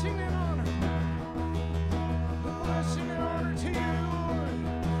blessing and honor. The blessing and honor to you, Lord.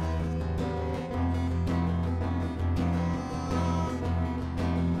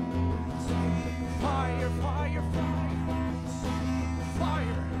 Fire, fire, fire.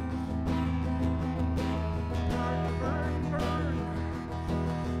 Fire. Burn, burn, burn.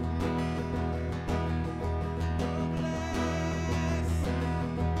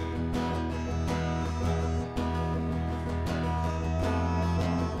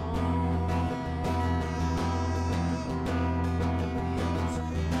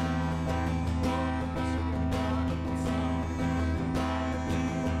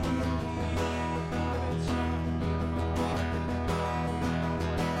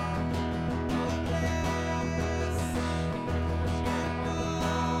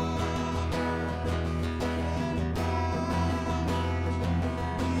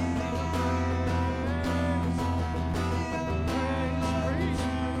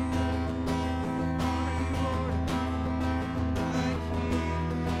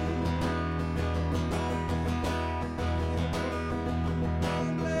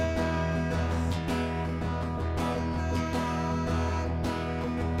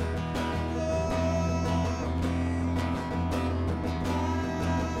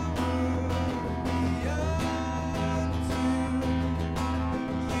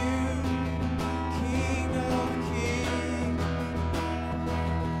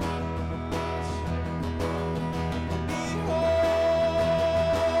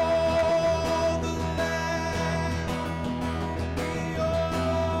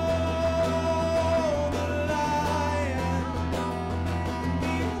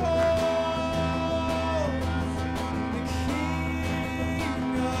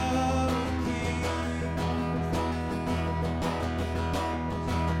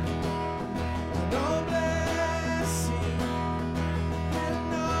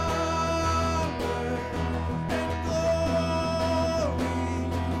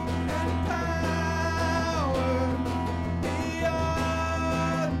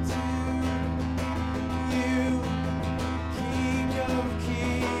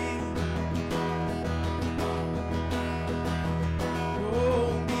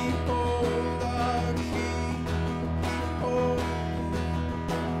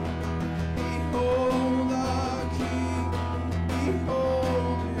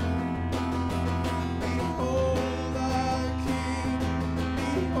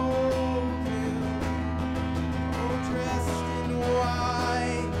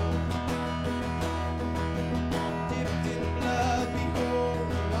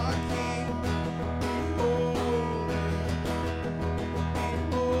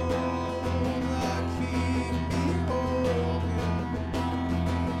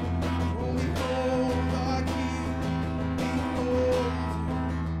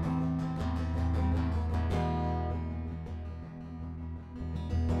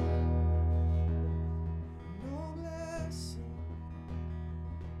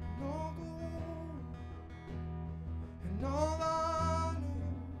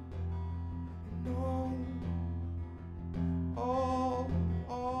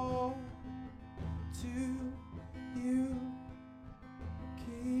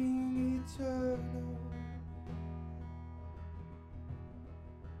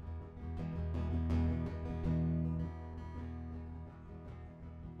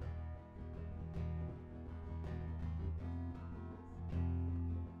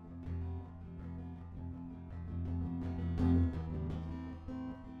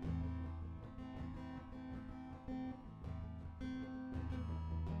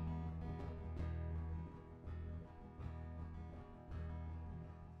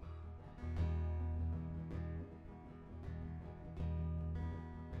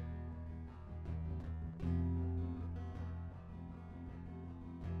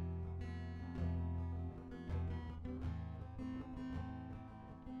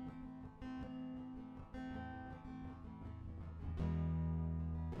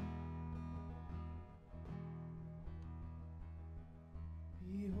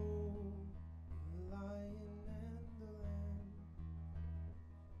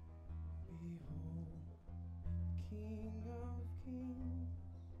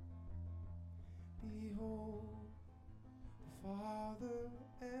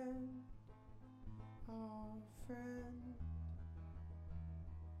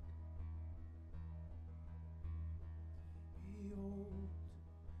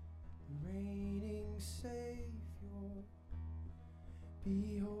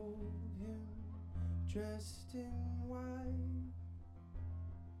 dressed in white.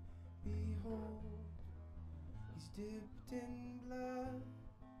 Behold, he's dipped in blood.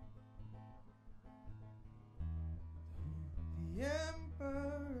 The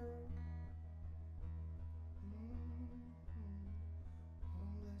emperor.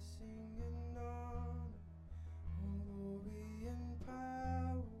 All blessing and honor, all glory and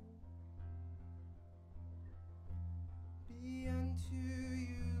power be unto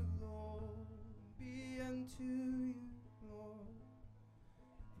you, Lord, be unto you, Lord,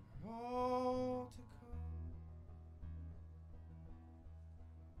 for all to come.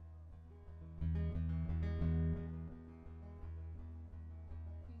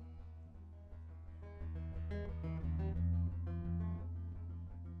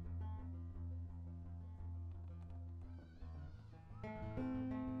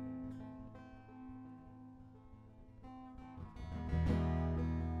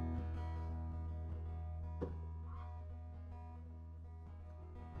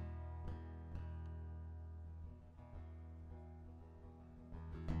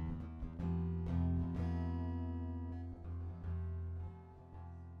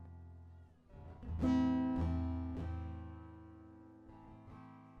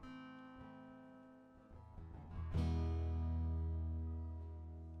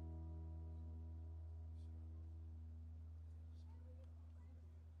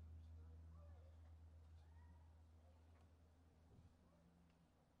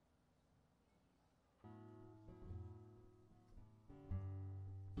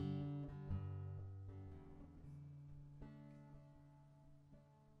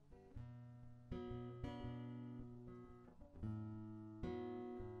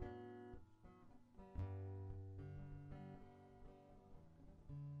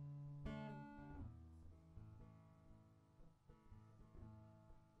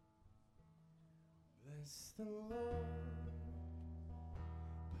 Bless the Lord,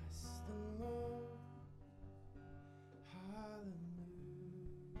 bless the Lord, hallelujah.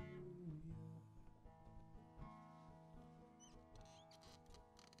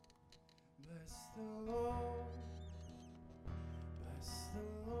 Bless the Lord, bless the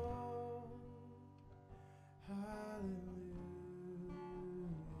Lord, hallelujah.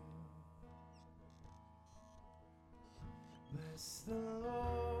 Bless the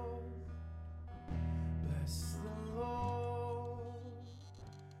Lord, bless the Lord,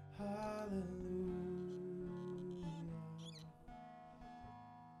 hallelujah.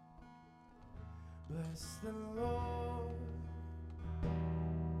 Bless the Lord,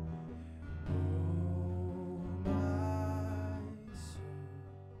 oh my soul.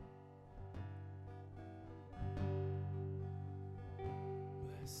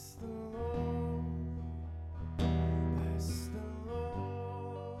 Bless the Lord, bless the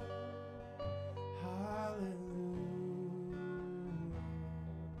Lord, hallelujah.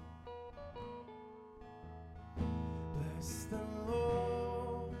 Bless the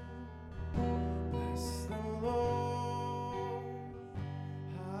Lord, bless the Lord,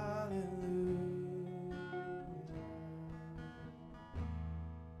 hallelujah.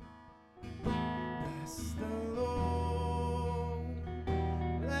 Bless the Lord,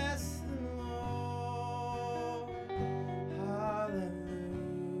 bless the Lord, hallelujah.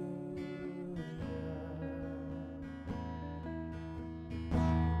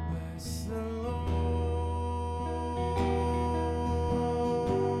 Bless the Lord,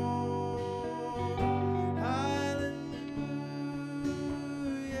 hallelujah.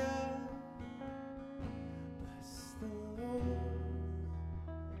 Bless the Lord,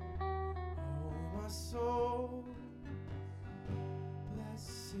 oh my soul,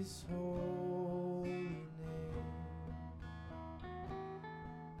 bless his holy name.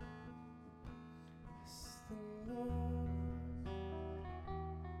 Bless the Lord,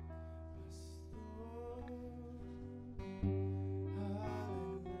 bless the Lord,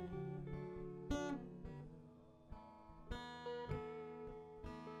 hallelujah.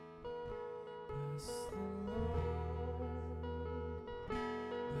 Bless the Lord,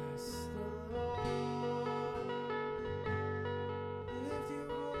 bless the Lord. Lift your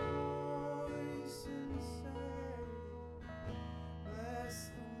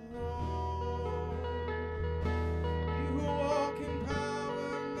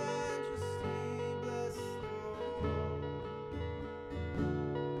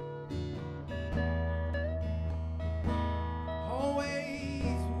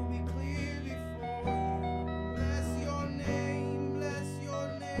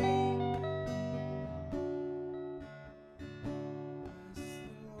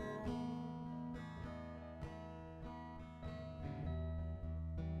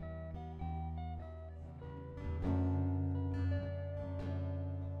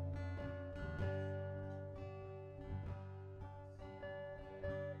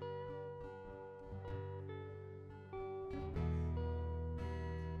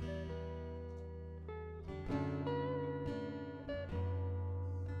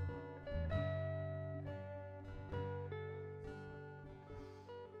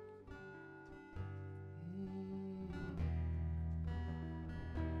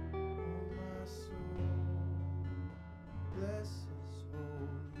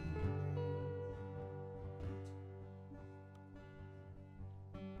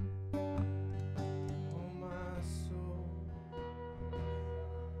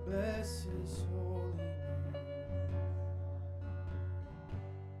bless his holy name.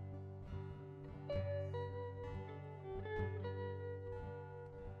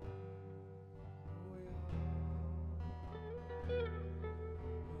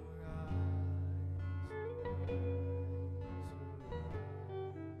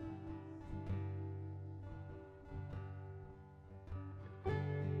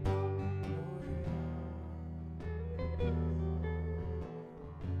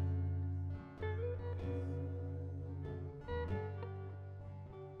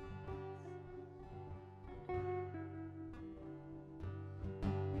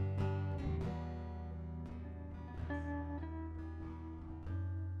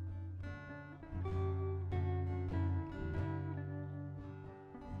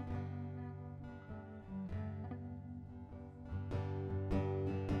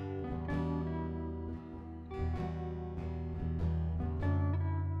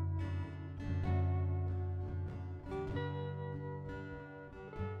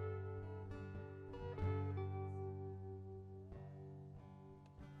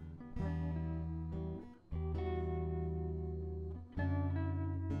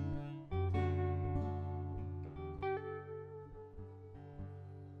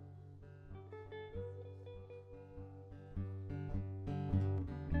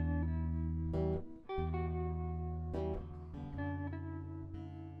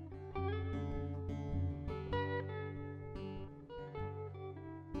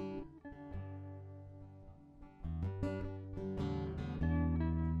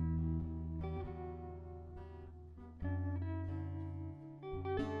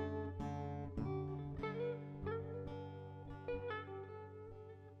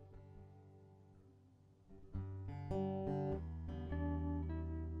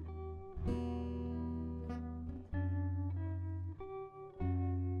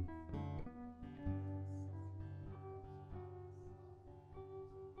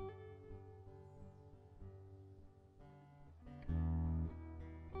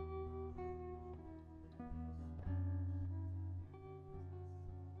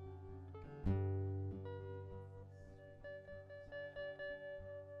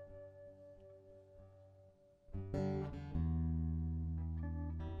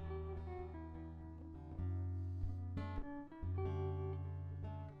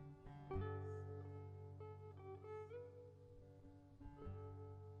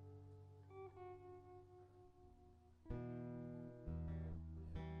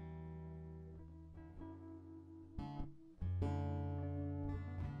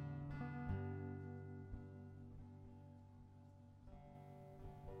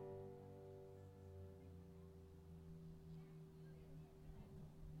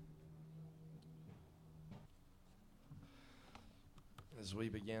 As we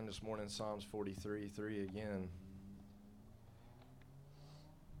begin this morning, Psalms 43:3 again.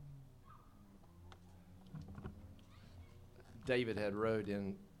 David had wrote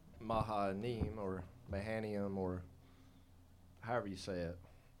in Mahanaim or Mahanaim or however you say it.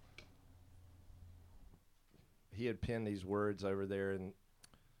 He had penned these words over there in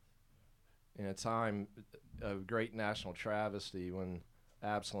a time of great national travesty when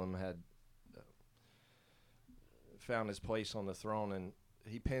Absalom had found his place on the throne, and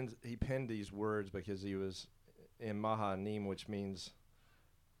he penned these words because he was in Mahanaim, which means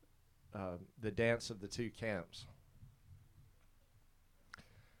the dance of the two camps.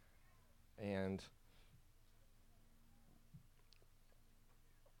 And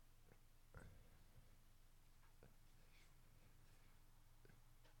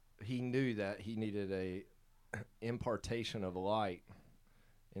he knew that he needed a impartation of light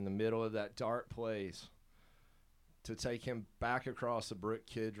in the middle of that dark place to take him back across the brook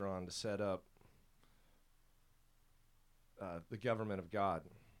Kidron to set up the government of God.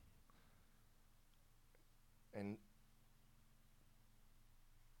 And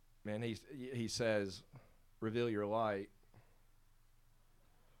man, he says, reveal your light.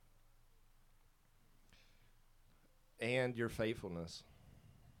 And your faithfulness.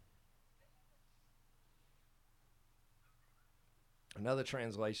 Another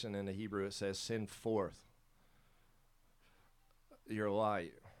translation in the Hebrew, it says, send forth your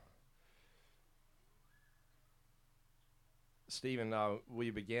light. Stephen, we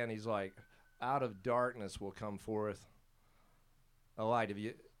began, he's like, out of darkness will come forth a light.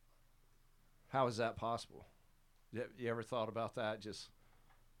 How is that possible? You ever thought about that? Just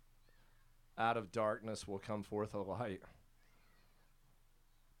out of darkness will come forth a light.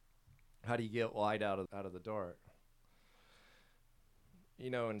 How do you get light out of the dark? You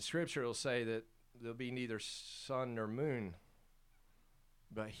know, in Scripture it'll say that there'll be neither sun nor moon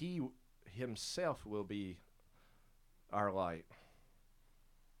but he himself will be our light.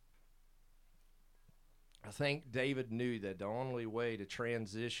 I think David knew that the only way to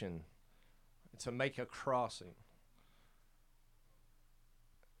transition, to make a crossing,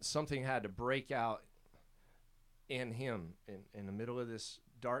 something had to break out in him in the middle of this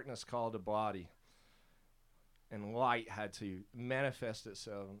darkness called a body, and light had to manifest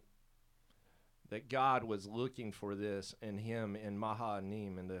itself. That God was looking for this in him in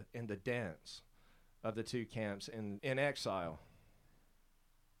Mahanaim, in the dance of the two camps in exile.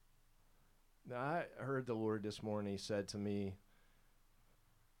 Now, I heard the Lord this morning. He said to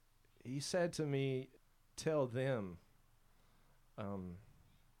me, tell them,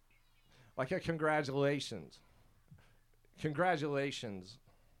 like a congratulations. Congratulations.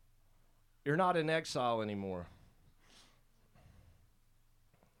 You're not in exile anymore.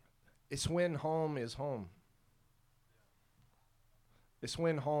 It's when home is home. It's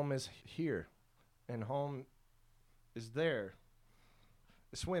when home is here and home is there.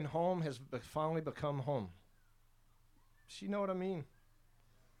 It's when home has finally become home. Do you know what I mean?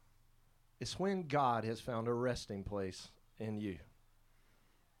 It's when God has found a resting place in you.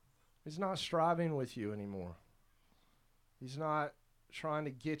 He's not striving with you anymore. He's not trying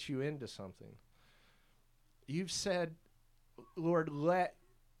to get you into something. You've said, Lord, let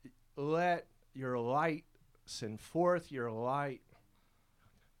your light send forth your light.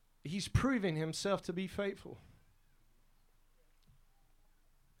 He's proving himself to be faithful.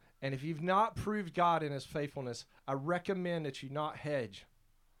 And if you've not proved God in his faithfulness, I recommend that you not hedge.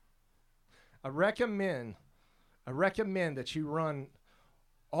 I recommend that you run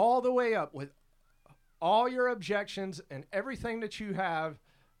all the way up with all your objections and everything that you have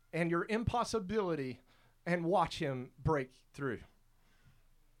and your impossibility and watch him break through.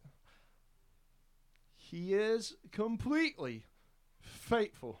 He is completely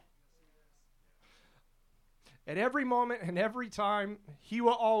faithful. At every moment and every time, he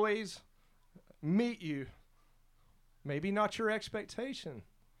will always meet you. Maybe not your expectation,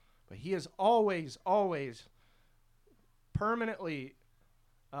 but he is always, always permanently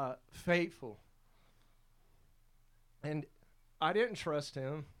faithful. And I didn't trust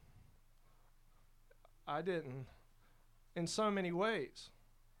him. I didn't. In so many ways.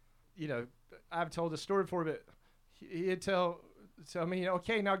 You know, I've told the story before, but he'd tell me,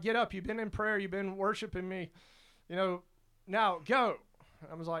 okay, now get up. You've been in prayer. You've been worshiping me. You know, now go.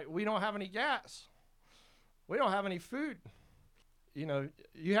 I was like, we don't have any gas. We don't have any food. You know,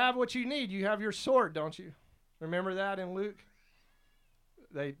 you have what you need. You have your sword, don't you? Remember that in Luke?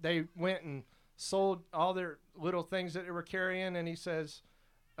 They went and sold all their little things that they were carrying, and he says,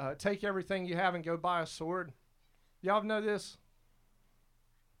 take everything you have and go buy a sword. Y'all know this?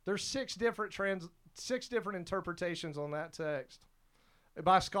 There's six different interpretations on that text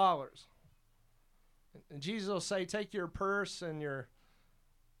by scholars. And Jesus will say, take your purse and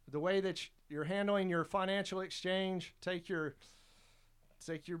the way that you're handling your financial exchange, take your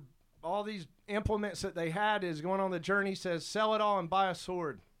all these implements that they had is going on the journey. He says, sell it all and buy a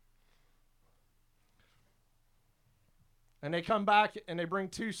sword. And they come back and they bring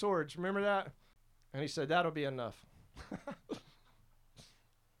 2 swords. Remember that? And he said, that'll be enough.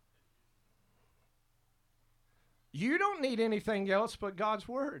 You don't need anything else but God's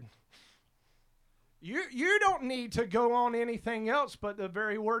word. You don't need to go on anything else but the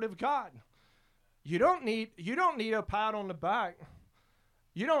very word of God. You don't need a pat on the back.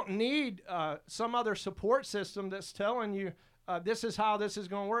 You don't need some other support system that's telling you this is how this is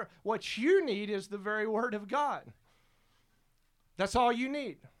going to work. What you need is the very word of God. That's all you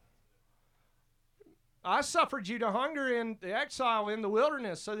need. I suffered you to hunger in the exile in the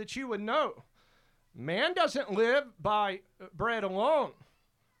wilderness so that you would know man doesn't live by bread alone,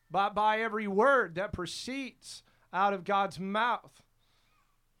 but by every word that proceeds out of God's mouth.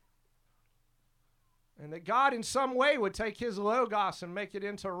 And that God in some way would take his Logos and make it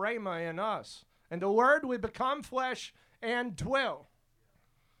into Rhema in us. And the word would become flesh and dwell.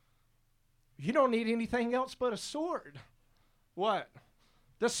 You don't need anything else but a sword. What?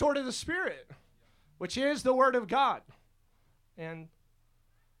 The sword of the Spirit, which is the word of God. And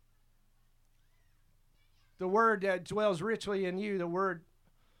the word that dwells richly in you, the word,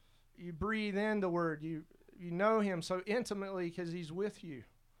 you breathe in the word. You know him so intimately because he's with you.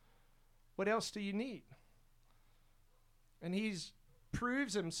 What else do you need? And he's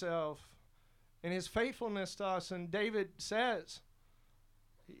proves himself in his faithfulness to us. And David says,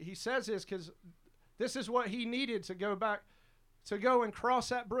 he says this because this is what he needed to go back, to go and cross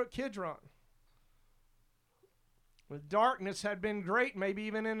that brook Kidron. The darkness had been great, maybe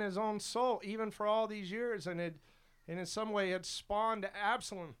even in his own soul, even for all these years, and and in some way had spawned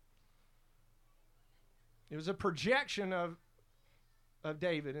Absalom. It was a projection of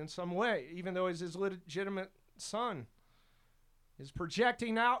David in some way, even though he's his legitimate son. Is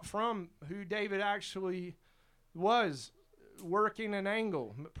projecting out from who David actually was, working an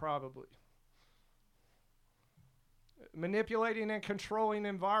angle, probably. Manipulating and controlling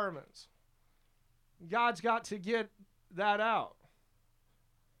environments. God's got to get that out.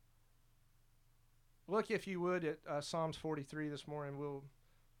 Look, if you would, at Psalms 43 this morning. We'll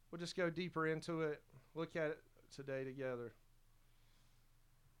just go deeper into it. Look at it today together.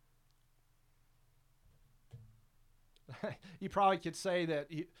 You probably could say that,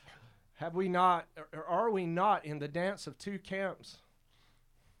 have we not, or are we not in the dance of two camps?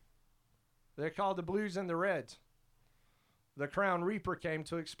 They're called the Blues and the Reds. The Crown Reaper came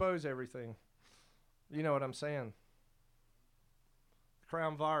to expose everything. You know what I'm saying? The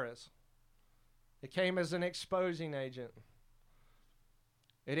Crown Virus. It came as an exposing agent.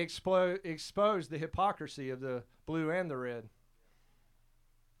 It exposed the hypocrisy of the blue and the red.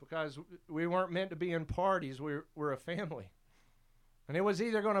 Because we weren't meant to be in parties. We're a family. And it was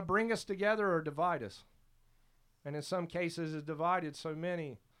either going to bring us together or divide us. And in some cases, it divided so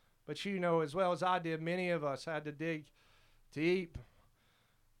many. But you know as well as I did, many of us had to dig deep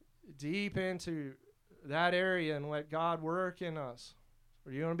into that area and let God work in us.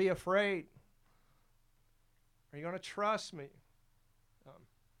 Are you going to be afraid? Are you going to trust me?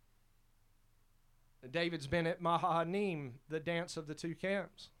 David's been at Mahanaim, the dance of the two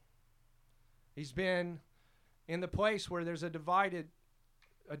camps. He's been in the place where there's a division.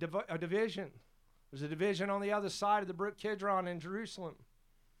 There's a division on the other side of the brook Kidron in Jerusalem.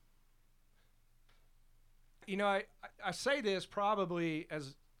 You know, I say this probably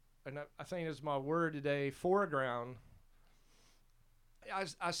as, and I think it's my word today, foreground.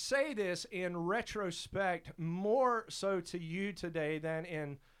 I say this in retrospect more so to you today than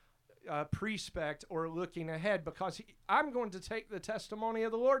in prospect or looking ahead, because I'm going to take the testimony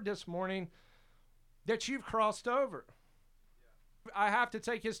of the Lord this morning that you've crossed over. I have to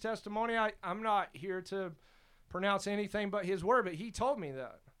take his testimony. I'm not here to pronounce anything but his word, but he told me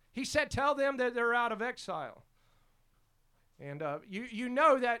that. He said, tell them that they're out of exile. And you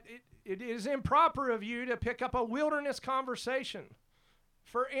know that it is improper of you to pick up a wilderness conversation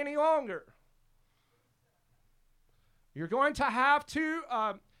for any longer. You're going to have to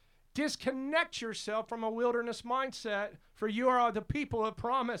disconnect yourself from a wilderness mindset, for you are the people of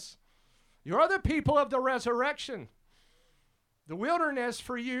promise. You are the people of the resurrection. The wilderness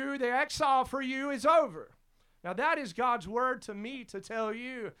for you, the exile for you is over. Now that is God's word to me to tell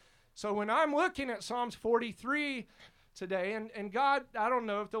you. So when I'm looking at Psalms 43 today, and God, I don't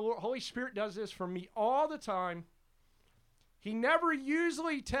know if the Holy Spirit does this for me all the time. He never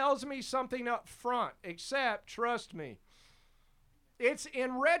usually tells me something up front, except, trust me, it's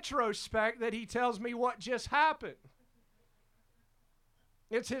in retrospect that he tells me what just happened.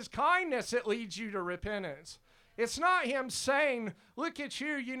 It's his kindness that leads you to repentance. It's not him saying, look at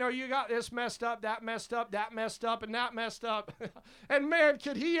you, you know, you got this messed up, that messed up, that messed up, and that messed up. And man,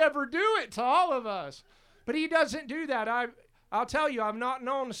 could he ever do it to all of us? But he doesn't do that. I'll tell you, I've not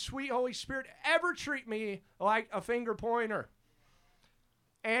known the sweet Holy Spirit ever treat me like a finger pointer.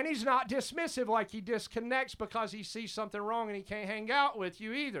 And he's not dismissive, like he disconnects because he sees something wrong and he can't hang out with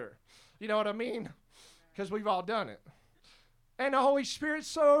you either. You know what I mean? Because we've all done it. And the Holy Spirit's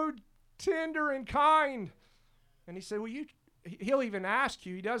so tender and kind. And he said, he'll even ask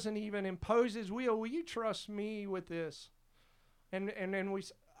you, he doesn't even impose his will, will you trust me with this? And then we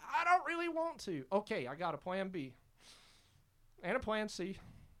say, I don't really want to. Okay, I got a plan B. And a plan C.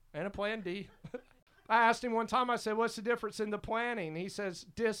 And a plan D. I asked him one time, I said, what's the difference in the planning? He says,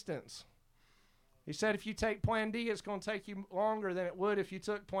 distance. He said, if you take plan D, it's going to take you longer than it would if you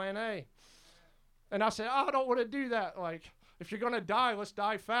took plan A. And I said, oh, I don't want to do that. Like, if you're going to die, let's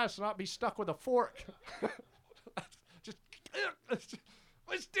die fast and not be stuck with a fork. Just,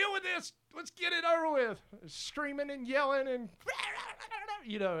 let's deal with this. Let's get it over with. Screaming and yelling and,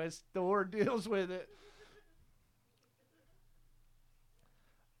 you know, as the Lord deals with it.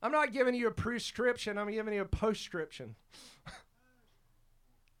 I'm not giving you a prescription. I'm giving you a postscription.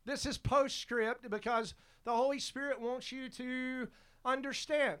 This is postscript because the Holy Spirit wants you to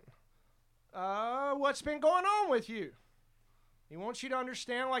understand what's been going on with you. He wants you to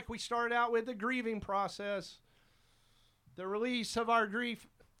understand, like we started out with, the grieving process. The release of our grief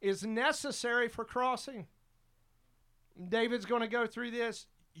is necessary for crossing. David's going to go through this.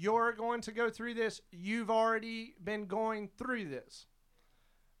 You're going to go through this. You've already been going through this.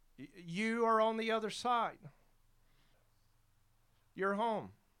 You are on the other side. You're home.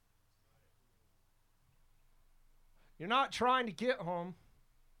 You're not trying to get home.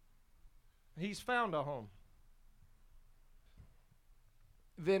 He's found a home.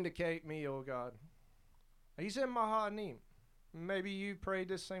 Vindicate me, O God. He's in Mahanaim. Maybe you prayed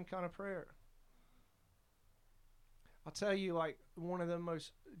this same kind of prayer. I'll tell you, like, one of the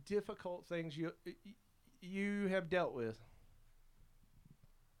most difficult things you have dealt with.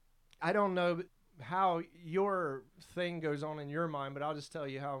 I don't know how your thing goes on in your mind, but I'll just tell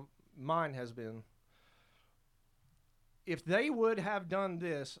you how mine has been. If they would have done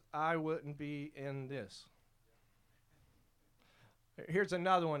this, I wouldn't be in this. Here's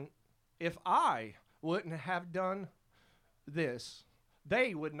another one. If I wouldn't have done this,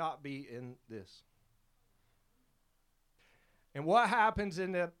 they would not be in this. And what happens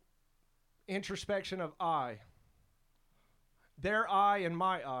in the introspection of I, their I and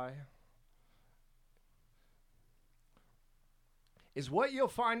my I, is what you'll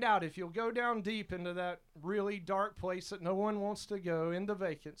find out if you'll go down deep into that really dark place that no one wants to go, in the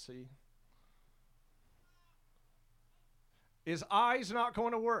vacancy, is I's not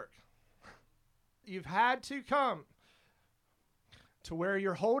going to work. You've had to come to where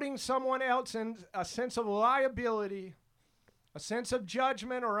you're holding someone else in a sense of liability, a sense of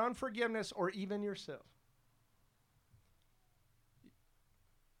judgment or unforgiveness, or even yourself.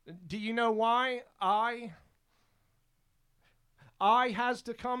 Do you know why I has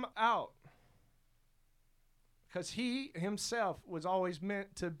to come out? Because he himself was always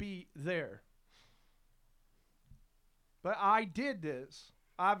meant to be there. But I did this.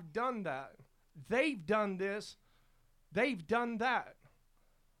 I've done that. They've done this. They've done that.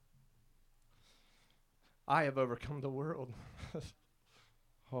 I have overcome the world.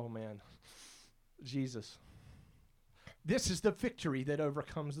 Oh, man. Jesus. This is the victory that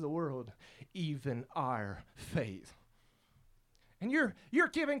overcomes the world, even our faith. And you're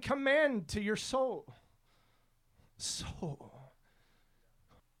giving command to your soul. Soul.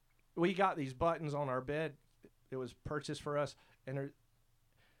 We got these buttons on our bed. It was purchased for us. And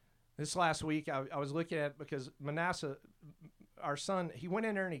this last week, I was looking at it because Manasseh, our son, he went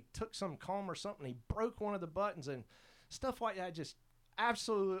in there and he took some comb or something. He broke one of the buttons, and stuff like that just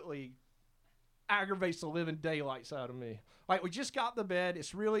absolutely aggravates the living daylights out of me. Like, we just got the bed.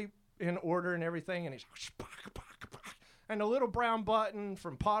 It's really in order and everything. And it's... And the little brown button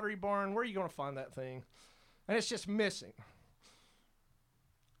from Pottery Barn, where are you going to find that thing? And it's just missing.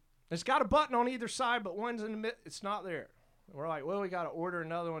 It's got a button on either side, but one's in the middle. It's not there. And we're like, well, we got to order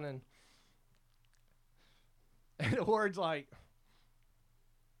another one. And the Lord's like,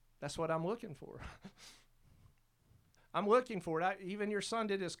 that's what I'm looking for. I'm looking for it. Even your son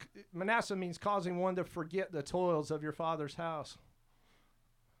did this. Manasseh means causing one to forget the toils of your father's house.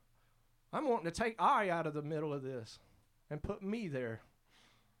 I'm wanting to take I out of the middle of this and put me there.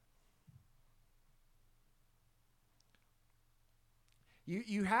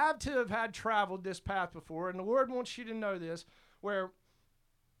 You have to have had traveled this path before, and the Lord wants you to know this, where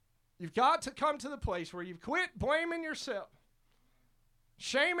you've got to come to the place where you've quit blaming yourself,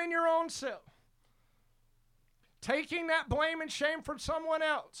 shaming your own self, taking that blame and shame from someone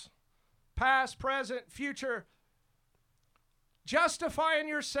else, past, present, future, justifying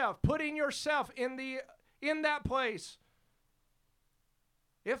yourself, putting yourself in that place.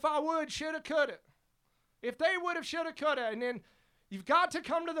 If I would, shoulda, coulda. If they would have, shoulda, coulda. And then you've got to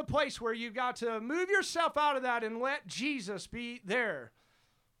come to the place where you've got to move yourself out of that and let Jesus be there.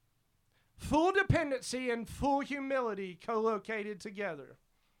 Full dependency and full humility co-located together.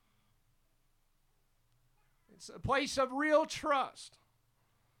 It's a place of real trust.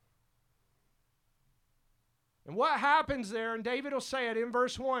 And what happens there, and David will say it in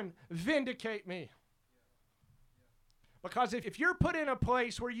verse 1, vindicate me. Because if you're put in a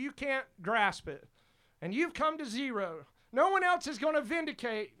place where you can't grasp it, and you've come to zero, no one else is going to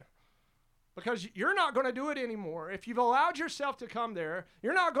vindicate, because you're not going to do it anymore. If you've allowed yourself to come there,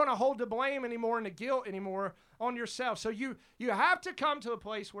 you're not going to hold the blame anymore and the guilt anymore on yourself. So you have to come to a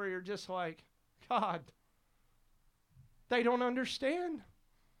place where you're just like, God, they don't understand.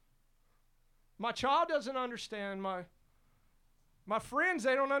 My child doesn't understand. My friends,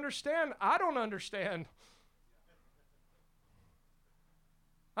 they don't understand. I don't understand.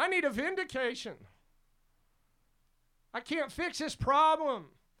 I need a vindication. I can't fix this problem.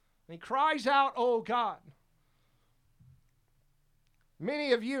 And he cries out, oh God.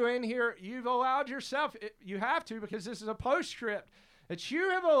 Many of you in here, you've allowed yourself, you have to because this is a postscript, that you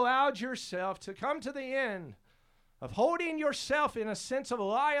have allowed yourself to come to the end of holding yourself in a sense of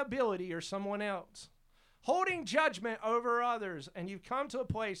liability or someone else. Holding judgment over others. And you've come to a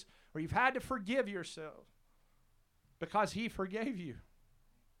place where you've had to forgive yourself because he forgave you.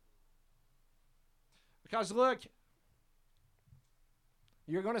 Because look,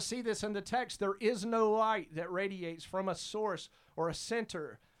 You're going to see this in the text. There is no light that radiates from a source or a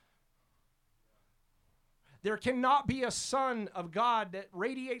center. There cannot be a Son of God that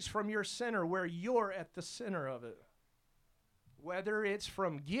radiates from your center where you're at the center of it. Whether it's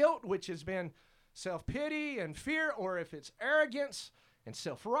from guilt, which has been self-pity and fear, or if it's arrogance and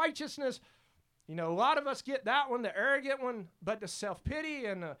self-righteousness. You know, a lot of us get that one, the arrogant one, but the self-pity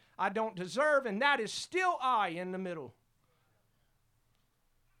and I don't deserve, and that is still I in the middle.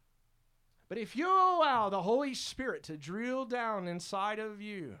 But if you allow the Holy Spirit to drill down inside of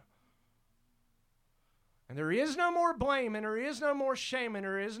you, and there is no more blame, and there is no more shame, and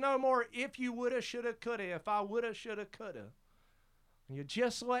there is no more if you woulda, shoulda, coulda, if I woulda, shoulda, coulda. And you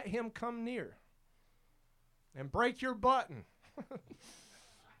just let him come near and break your button.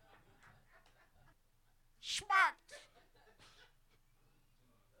 Schmack!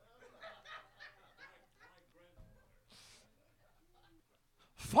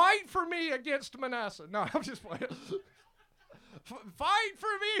 Fight for me against Manasseh. No, I'm just playing. Fight for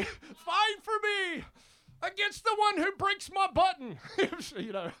me against the one who breaks my button.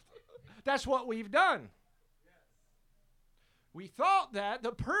 You know, that's what we've done. We thought that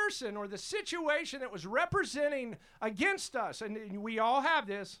the person or the situation that was representing against us, and we all have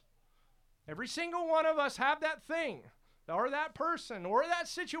this, every single one of us have that thing, or that person, or that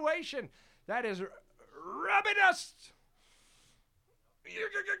situation that is rubbing us,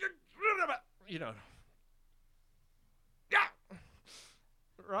 you know, yeah,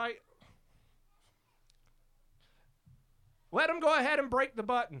 right? Let them go ahead and break the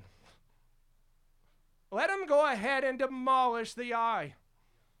button. Let them go ahead and demolish the eye.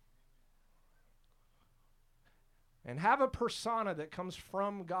 And have a persona that comes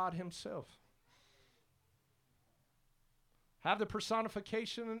from God himself. Have the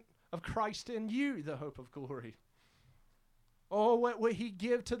personification of Christ in you, the hope of glory. Oh, what would he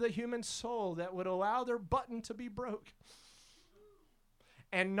give to the human soul that would allow their button to be broke?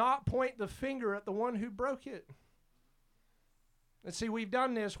 And not point the finger at the one who broke it. And see, we've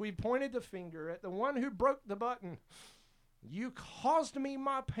done this. We've pointed the finger at the one who broke the button. You caused me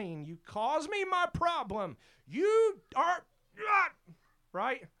my pain. You caused me my problem. You are,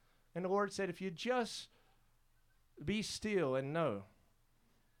 right? And the Lord said, if you just be still and know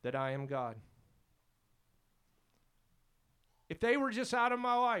that I am God. If they were just out of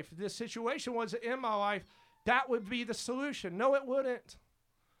my life, if this situation was in my life, that would be the solution. No, it wouldn't.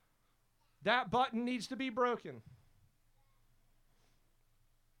 That button needs to be broken.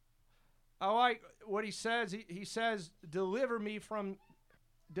 I like what he says. He says, deliver me from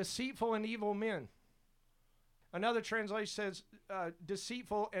deceitful and evil men. Another translation says,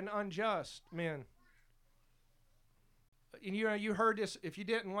 deceitful and unjust men. And you heard this. If you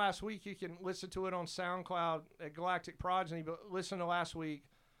didn't last week, you can listen to it on SoundCloud at Galactic Progeny. But listen to last week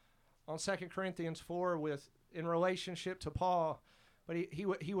on 2 Corinthians 4 in relationship to Paul. But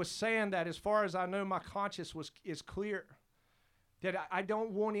he was saying that as far as I know, my conscience is clear. That I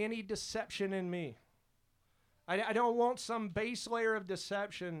don't want any deception in me. I don't want some base layer of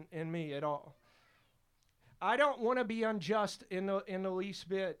deception in me at all. I don't want to be unjust in the least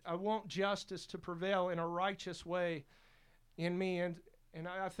bit. I want justice to prevail in a righteous way in me. And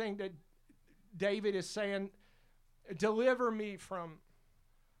I think that David is saying, deliver me from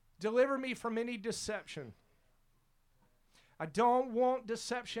any deception. I don't want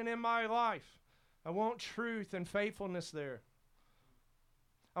deception in my life. I want truth and faithfulness there.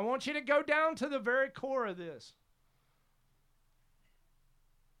 I want you to go down to the very core of this.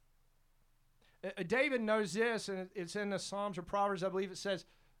 David knows this, and it's in the Psalms or Proverbs, I believe it says,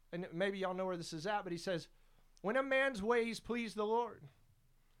 and maybe y'all know where this is at, but he says, when a man's ways please the Lord,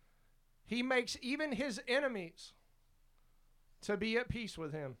 he makes even his enemies to be at peace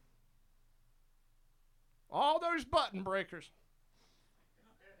with him. All those button breakers.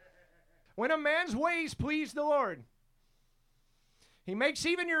 When a man's ways please the Lord, he makes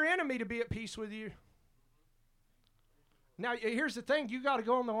even your enemy to be at peace with you. Now, here's the thing. You got to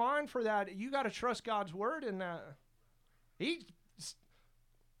go on the line for that. You got to trust God's word in that.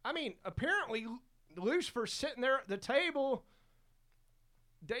 Apparently, Lucifer's sitting there at the table.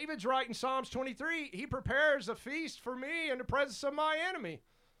 David's writing Psalms 23. He prepares a feast for me in the presence of my enemy.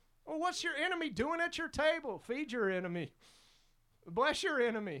 Well, what's your enemy doing at your table? Feed your enemy. Bless your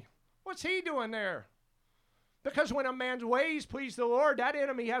enemy. What's he doing there? Because when a man's ways please the Lord, that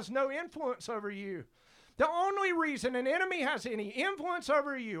enemy has no influence over you. The only reason an enemy has any influence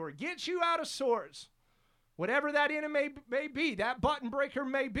over you or gets you out of sorts, whatever that enemy may be, that button breaker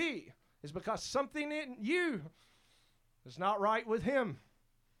may be, is because something in you is not right with him.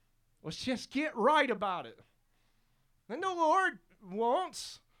 Let's just get right about it. And the Lord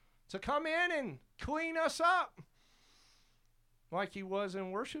wants to come in and clean us up. Like he was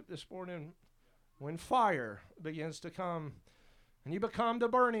in worship this morning when fire begins to come and you become the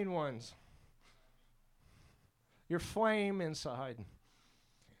burning ones. Your flame inside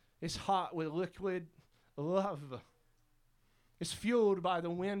is hot with liquid love. It's fueled by the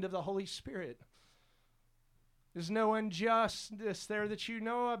wind of the Holy Spirit. There's no injustice there that you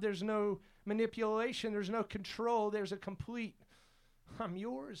know of. There's no manipulation. There's no control. There's a complete, I'm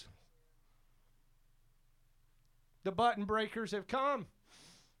yours. The button breakers have come.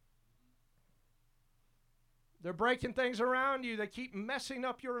 They're breaking things around you. They keep messing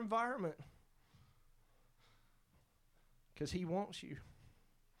up your environment. Because he wants you.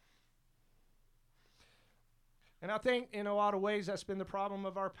 And I think in a lot of ways that's been the problem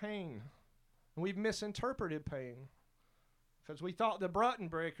of our pain. And we've misinterpreted pain. Because we thought the button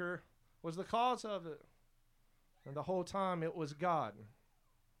breaker was the cause of it. And the whole time it was God.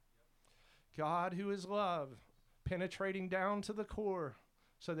 God who is love, penetrating down to the core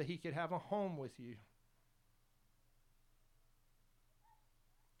so that he could have a home with you.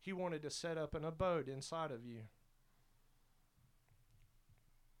 He wanted to set up an abode inside of you.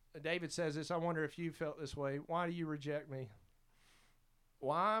 David says this, I wonder if you felt this way. Why do you reject me?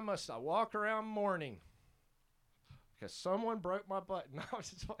 Why must I walk around mourning? Because someone broke my button. I was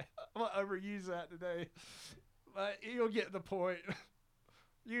just like, I'm going to overuse that today. But you'll get the point.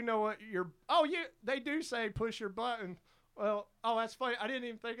 You know what they do say push your button. Well, that's funny. I didn't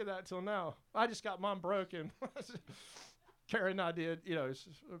even think of that till now. I just got mine broken. Karen and I did,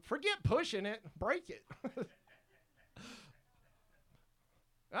 forget pushing it, break it.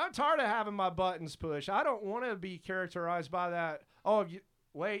 I'm tired of having my buttons pushed. I don't want to be characterized by that. Oh,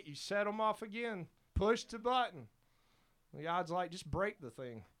 you set them off again. Push the button. God's like, just break the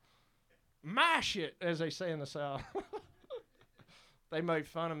thing. Mash it, as they say in the South. They made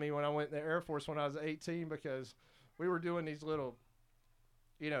fun of me when I went in the Air Force when I was 18 because we were doing these little,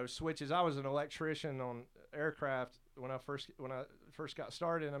 switches. I was an electrician on aircraft when I first got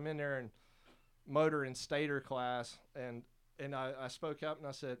started. And I'm in there in motor and stator class, and I spoke up and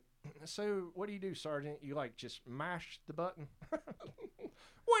I said, so what do you do, Sergeant? You just mash the button?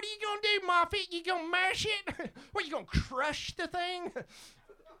 What are you going to do, Moffett? You going to mash it? What, you going to crush the thing?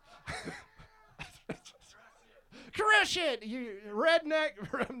 Crush it, you redneck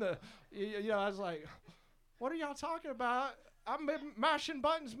from the, I was like, what are y'all talking about? I've been mashing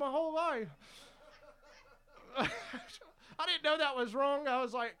buttons my whole life. I didn't know that was wrong. I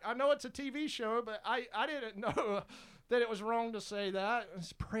was like, I know it's a TV show, but I didn't know that it was wrong to say that.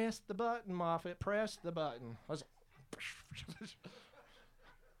 Just press the button, Moffett, press the button. I was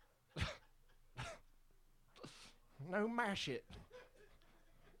no, mash it.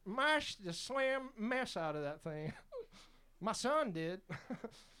 Mash the slam mess out of that thing. My son did.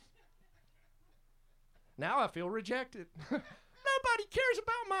 Now I feel rejected. Nobody cares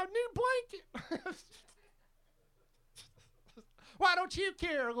about my new blanket. Why don't you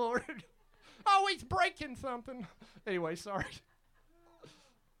care, Lord? Always breaking something. Anyway, sorry.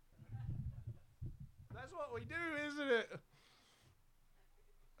 That's what we do, isn't it?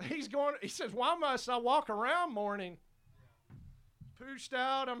 He says, why must I walk around mourning? Pooched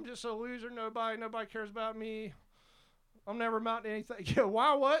out, I'm just a loser, nobody cares about me. I'm never amounting to anything.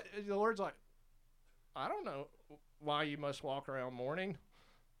 Why what? The Lord's like, I don't know why you must walk around mourning.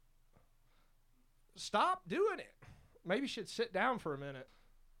 Stop doing it. Maybe you should sit down for a minute.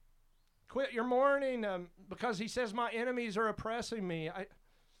 Quit your mourning because he says my enemies are oppressing me.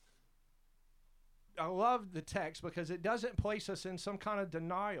 I love the text because it doesn't place us in some kind of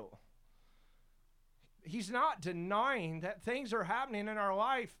denial. He's not denying that things are happening in our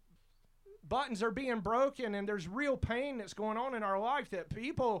life. Buttons are being broken and there's real pain that's going on in our life, that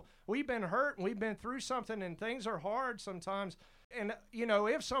people, we've been hurt and we've been through something and things are hard sometimes. And,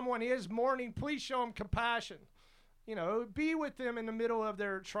 if someone is mourning, please show them compassion. Be with them in the middle of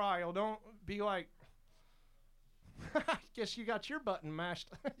their trial. Don't be like, I guess you got your button mashed.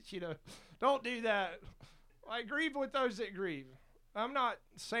 Don't do that. I grieve with those that grieve. I'm not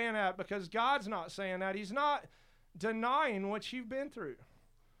saying that because God's not saying that. He's not denying what you've been through.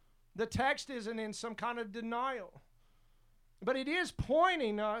 The text isn't in some kind of denial. But it is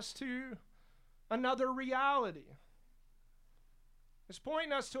pointing us to another reality. It's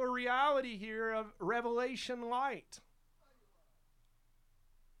pointing us to a reality here of revelation light.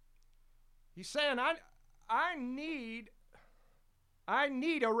 He's saying, I need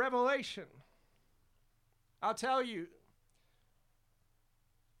a revelation. I'll tell you,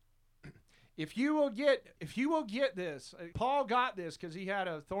 if you will get this, Paul got this because he had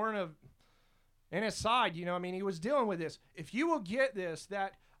a thorn of And his side, you know, I mean, he was dealing with this. If you will get this,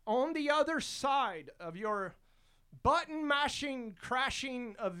 that on the other side of your button mashing,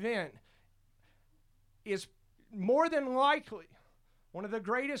 crashing event is more than likely one of the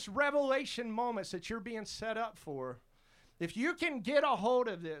greatest revelation moments that you're being set up for. If you can get a hold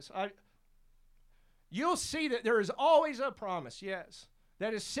of this, you'll see that there is always a promise, yes,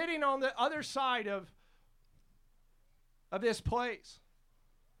 that is sitting on the other side of this place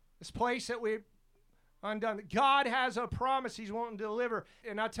that we've undone. God has a promise he's wanting to deliver.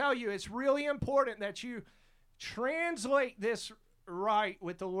 And I tell you, it's really important that you translate this right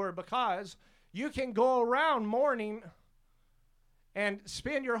with the Lord, because you can go around mourning and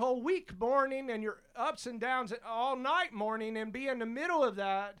spend your whole week mourning and your ups and downs all night mourning and be in the middle of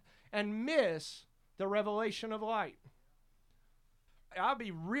that and miss the revelation of light. I'll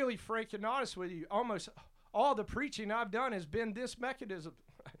be really freaking honest with you. Almost all the preaching I've done has been this mechanism.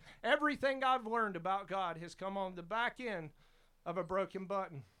 Everything I've learned about God has come on the back end of a broken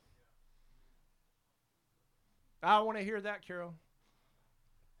button. I want to hear that, Carol.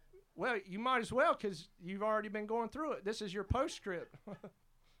 Well, you might as well, because you've already been going through it. This is your postscript.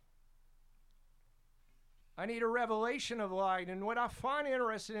 I need a revelation of light. And what I find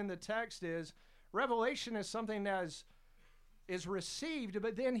interesting in the text is revelation is something that is received,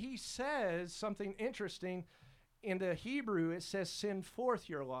 but then he says something interesting. In the Hebrew, it says, send forth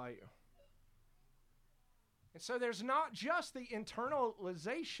your light. And so there's not just the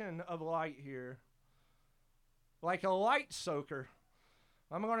internalization of light here, like a light soaker.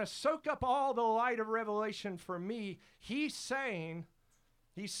 I'm going to soak up all the light of revelation for me. He's saying,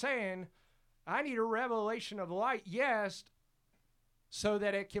 I need a revelation of light, yes, so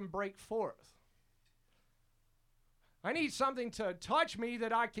that it can break forth. I need something to touch me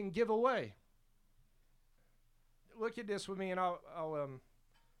that I can give away. Look at this with me, and I'll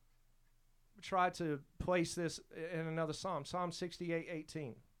try to place this in another psalm. Psalm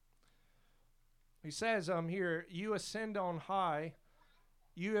 68:18. He says here, you ascend on high,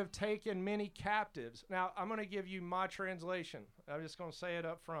 you have taken many captives. Now, I'm going to give you my translation. I'm just going to say it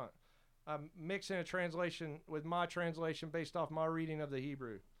up front. I'm mixing a translation with my translation based off my reading of the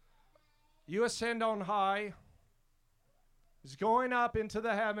Hebrew. You ascend on high, is going up into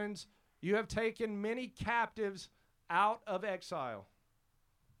the heavens. You have taken many captives out of exile.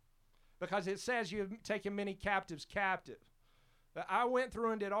 Because it says you have taken many captives captive. But I went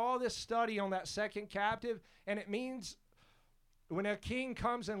through and did all this study on that second captive, and it means when a king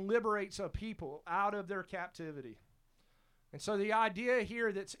comes and liberates a people out of their captivity. And so the idea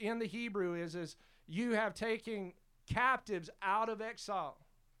here that's in the Hebrew is you have taken captives out of exile.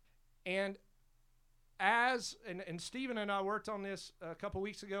 And Stephen and I worked on this a couple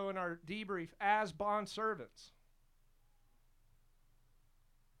weeks ago in our debrief, as bondservants.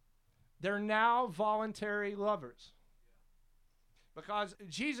 They're now voluntary lovers. Because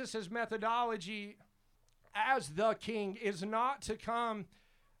Jesus' methodology as the king is not to come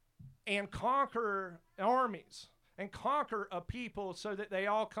and conquer armies and conquer a people so that they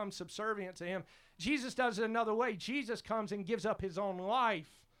all come subservient to him. Jesus does it another way. Jesus comes and gives up his own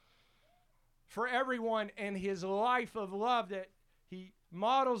life for everyone, and his life of love that he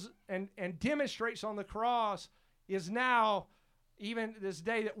models and demonstrates on the cross is now, even this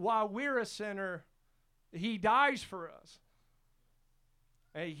day, that while we're a sinner, he dies for us.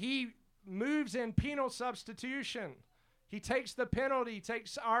 And he moves in penal substitution. He takes the penalty,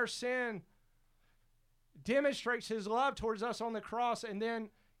 takes our sin, demonstrates his love towards us on the cross, and then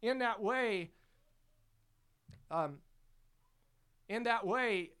in that way,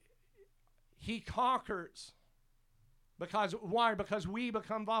 he conquers. Because why? Because we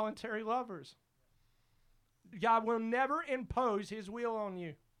become voluntary lovers. God will never impose his will on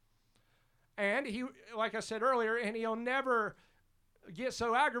you. And he, like I said earlier, and he'll never get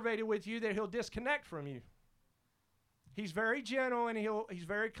so aggravated with you that he'll disconnect from you. He's very gentle, and he's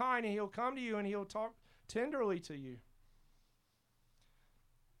very kind, and he'll come to you and he'll talk tenderly to you.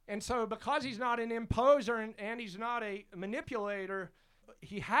 And so because he's not an imposer and he's not a manipulator,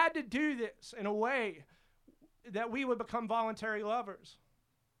 he had to do this in a way that we would become voluntary lovers.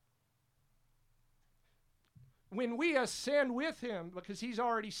 When we ascend with him, because he's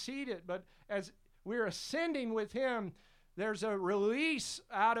already seated, but as we're ascending with him, there's a release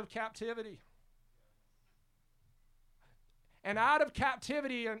out of captivity. And out of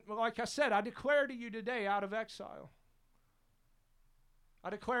captivity, and like I said, I declare to you today, out of exile. I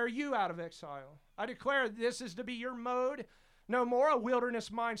declare you out of exile. I declare this is to be your mode. No more a wilderness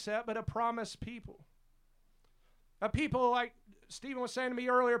mindset, but a promised people. A people, like Stephen was saying to me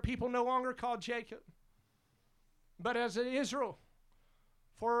earlier, people no longer called Jacob, but as Israel.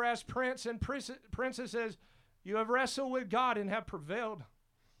 For as prince and princesses, you have wrestled with God and have prevailed.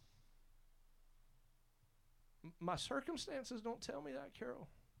 My circumstances don't tell me that, Carol.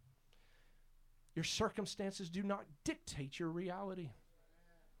 Your circumstances do not dictate your reality.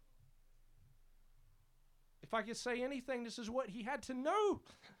 If I could say anything, this is what he had to know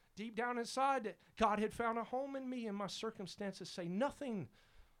deep down inside, that God had found a home in me, and my circumstances say nothing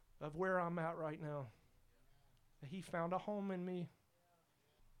of where I'm at right now. He found a home in me.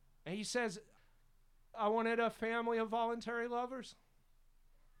 And he says, I wanted a family of voluntary lovers.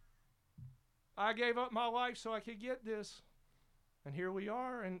 I gave up my life so I could get this. And here we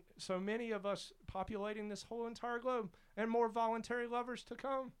are, and so many of us populating this whole entire globe, and more voluntary lovers to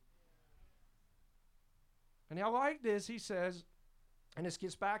come. And I like this, he says, and this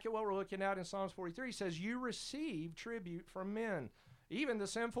gets back at what we're looking at in Psalms 43. He says, you receive tribute from men, even the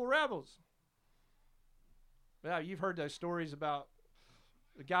sinful rebels. Yeah, you've heard those stories about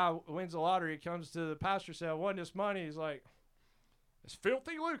the guy who wins the lottery, comes to the pastor, says, I won this money. He's like, it's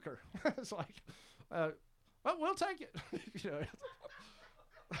filthy lucre. It's like, well, we'll take it. You know.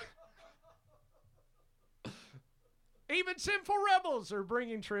 Even sinful rebels are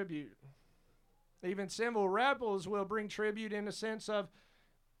bringing tribute. Even sinful rebels will bring tribute in the sense of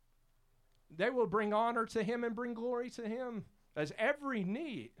they will bring honor to him and bring glory to him. As every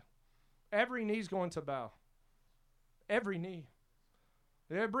knee's going to bow. Every knee.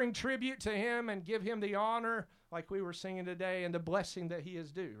 They bring tribute to him and give him the honor, like we were singing today, and the blessing that he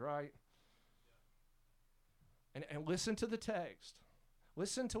is due, right? And listen to the text.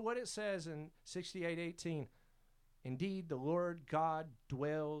 Listen to what it says in 68:18. Indeed, the Lord God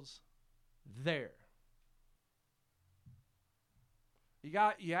dwells there.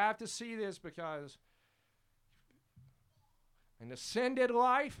 You have to see this, because an ascended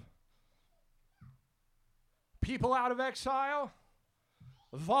life, people out of exile,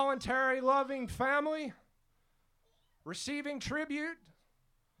 a voluntary loving family, receiving tribute,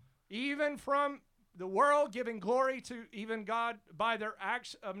 even from the world, giving glory to even God by their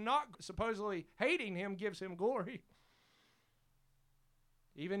acts of not supposedly hating him, gives him glory.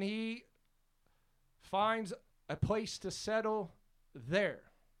 Even he finds a place to settle there.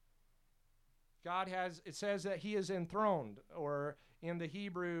 God has, it says that he is enthroned, or in the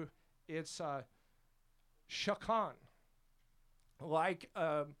Hebrew, it's shakan, like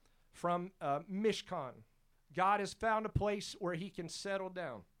from Mishkan. God has found a place where he can settle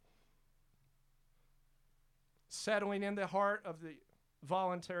down. Settling in the heart of the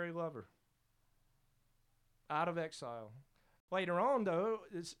voluntary lover. Out of exile. Later on, though,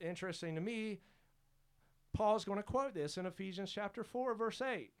 it's interesting to me, Paul's going to quote this in Ephesians chapter 4, verse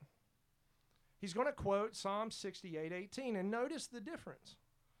 8. He's going to quote Psalm 68:18, and notice the difference.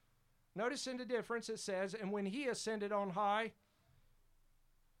 Notice in the difference it says, and when he ascended on high,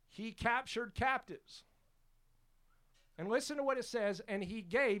 he captured captives. And listen to what it says, and he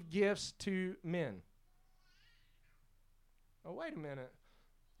gave gifts to men. Oh, wait a minute.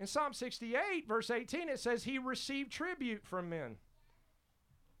 In Psalm 68, verse 18, it says he received tribute from men.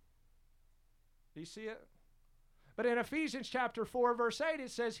 Do you see it? But in Ephesians chapter 4, verse 8, it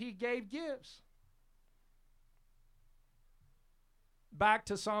says he gave gifts. Back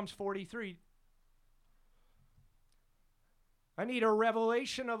to Psalms 43. I need a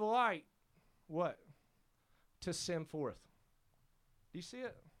revelation of light. What? To send forth. Do you see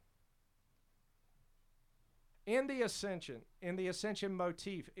it? In the ascension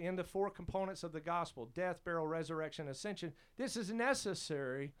motif, in the four components of the gospel, death, burial, resurrection, ascension, this is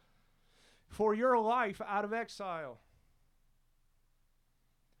necessary for your life out of exile.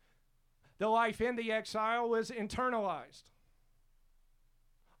 The life in the exile was internalized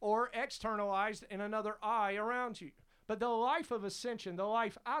or externalized in another eye around you. But the life of ascension, the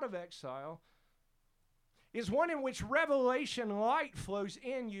life out of exile, is one in which revelation light flows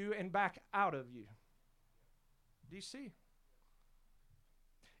in you and back out of you. Do you see?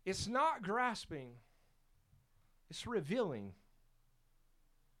 It's not grasping. It's revealing.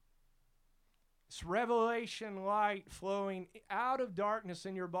 It's revelation light flowing out of darkness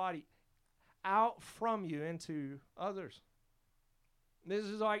in your body, out from you into others. This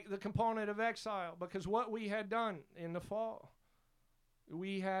is like the component of exile, because what we had done in the fall,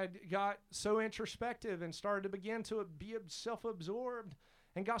 we had got so introspective and started to begin to be self-absorbed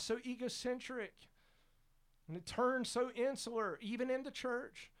and got so egocentric. And it turned so insular, even in the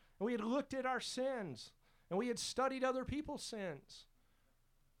church. And we had looked at our sins, and we had studied other people's sins.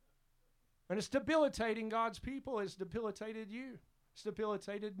 And it's debilitating God's people. It's debilitated you. It's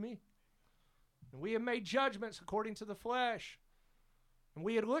debilitated me. And we have made judgments according to the flesh. And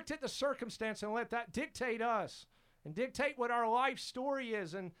we had looked at the circumstance and let that dictate us. and dictate what our life story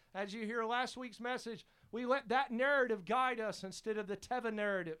is. And as you hear last week's message, we let that narrative guide us instead of the Teva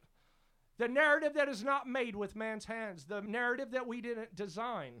narrative. The narrative that is not made with man's hands. The narrative that we didn't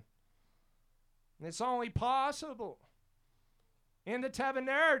design. And it's only possible in the Teva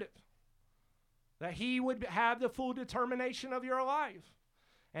narrative that he would have the full determination of your life.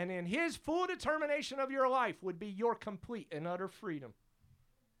 And in his full determination of your life would be your complete and utter freedom.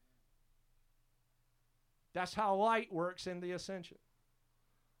 That's how light works in the ascension.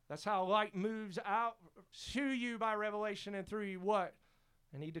 That's how light moves out to you by revelation and through you. What?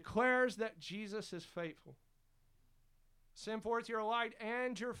 And he declares that Jesus is faithful. Send forth your light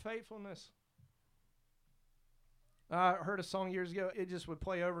and your faithfulness. I heard a song years ago. It just would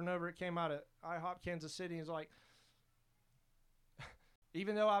play over and over. It came out of IHOP Kansas City. It's like,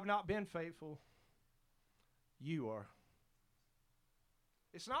 even though I've not been faithful, you are.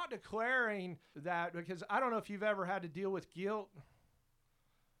 It's not declaring that, because I don't know if you've ever had to deal with guilt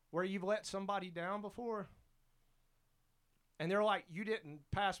where you've let somebody down before. And they're like, you didn't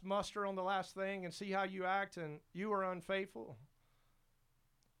pass muster on the last thing and see how you act and you were unfaithful.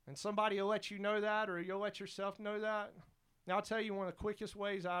 And somebody will let you know that, or you'll let yourself know that. Now I'll tell you one of the quickest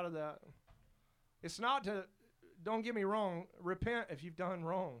ways out of that. It's not to, don't get me wrong, repent if you've done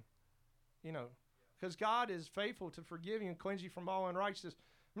wrong. You know, because God is faithful to forgive you and cleanse you from all unrighteousness.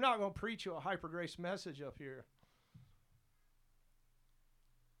 I'm not going to preach you a hyper grace message up here.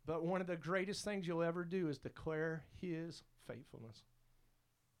 But one of the greatest things you'll ever do is declare his faithfulness.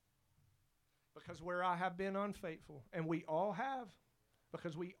 Because where I have been unfaithful, and we all have,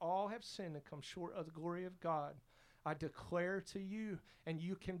 because we all have sinned and come short of the glory of God, I declare to you, and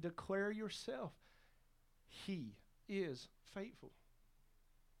you can declare yourself, he is faithful.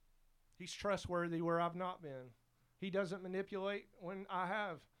 He's trustworthy where I've not been. He doesn't manipulate when I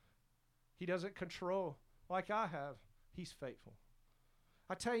have. He doesn't control like I have. He's faithful.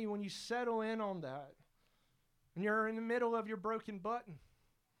 I tell you, when you settle in on that, and you're in the middle of your broken button,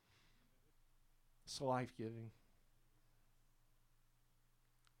 it's life-giving.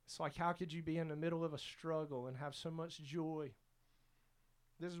 It's like, how could you be in the middle of a struggle and have so much joy?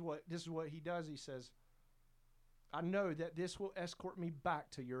 This is what he does. He says, I know that this will escort me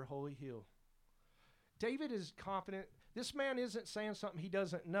back to your holy hill. David is confident. This man isn't saying something he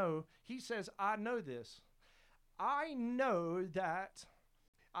doesn't know. He says, I know this. I know that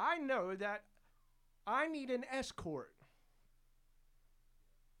I need an escort.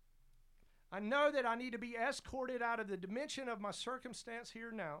 I know that I need to be escorted out of the dimension of my circumstance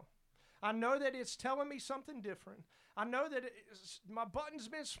here now. I know that it's telling me something different. I know that my button's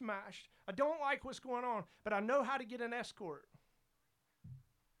been smashed. I don't like what's going on, but I know how to get an escort.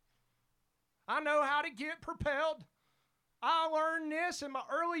 I know how to get propelled. I learned this in my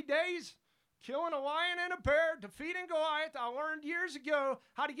early days, killing a lion and a bear, defeating Goliath. I learned years ago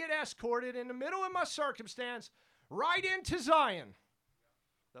how to get escorted in the middle of my circumstance right into Zion,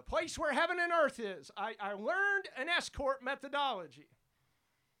 the place where heaven and earth is. I learned an escort methodology.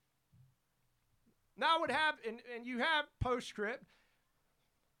 Now I would have, and you have postscript,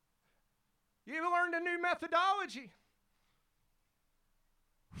 you've learned a new methodology.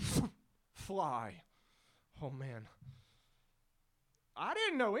 Fly. Oh man. I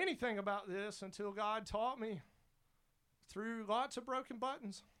didn't know anything about this until God taught me through lots of broken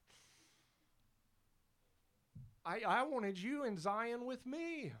buttons. I wanted you in Zion with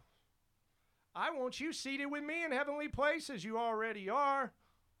me. I want you seated with me in heavenly places. You already are.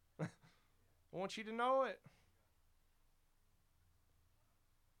 I want you to know it.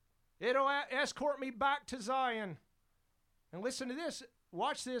 It'll escort me back to Zion. And listen to this.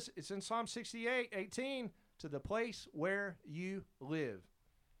 Watch this. It's in Psalm 68:18. To the place where you live.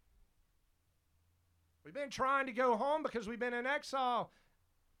 We've been trying to go home because we've been in exile.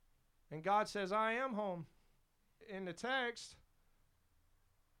 And God says, I am home. In the text,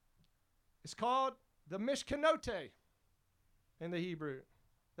 it's called the Mishkanote in the Hebrew.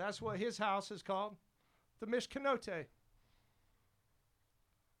 That's what his house is called, the Mishkanote.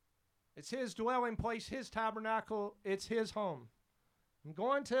 It's his dwelling place, his tabernacle, it's his home. I'm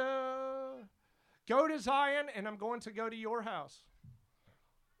going to go to Zion, and I'm going to go to your house.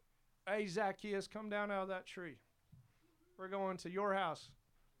 Hey, Zacchaeus, come down out of that tree. We're going to your house.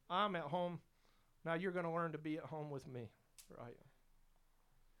 I'm at home. Now you're going to learn to be at home with me. Right?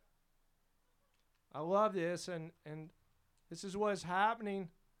 I love this, and this is what is happening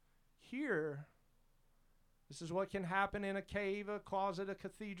here. This is what can happen in a cave, a closet, a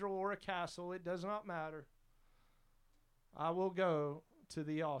cathedral, or a castle. It does not matter. I will go to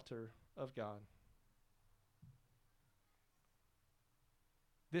the altar of God.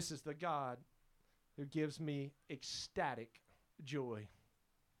 This is the God who gives me ecstatic joy.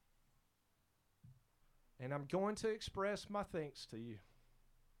 And I'm going to express my thanks to you.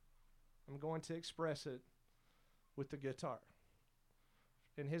 I'm going to express it with the guitar.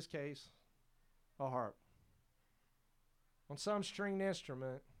 In his case, a harp. On some stringed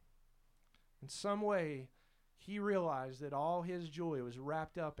instrument, in some way, he realized that all his joy was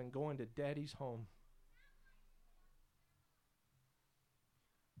wrapped up in going to Daddy's home.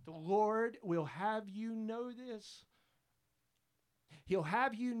 The Lord will have you know this. He'll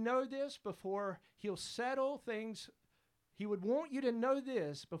have you know this before he'll settle things. He would want you to know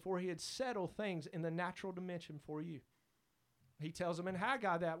this before he'd settle things in the natural dimension for you. He tells them in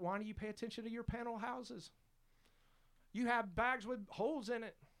Haggai that, why do you pay attention to your panel houses? You have bags with holes in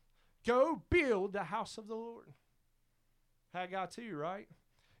it. Go build the house of the Lord. Haggai 2, right?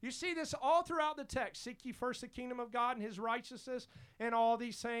 You see this all throughout the text. Seek ye first the kingdom of God and his righteousness, and all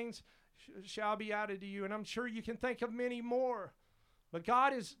these things shall be added to you. And I'm sure you can think of many more. But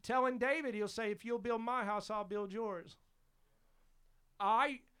God is telling David, he'll say, if you'll build my house, I'll build yours.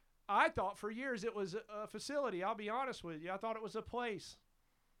 I thought for years it was a facility. I'll be honest with you. I thought it was a place.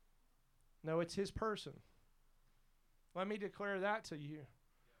 No, it's his person. Let me declare that to you.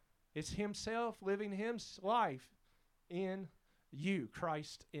 It's himself living his life in you,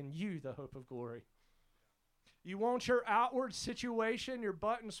 Christ in you, the hope of glory. You want your outward situation, your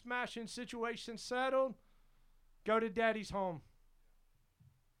button smashing situation settled? Go to Daddy's home.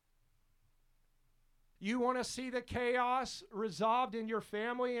 You want to see the chaos resolved in your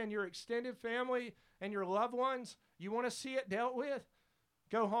family and your extended family and your loved ones? You want to see it dealt with?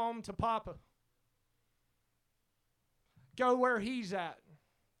 Go home to Papa. Go where he's at.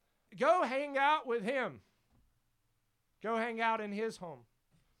 Go hang out with him. Go hang out in his home.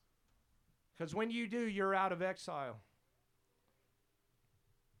 Because when you do, you're out of exile.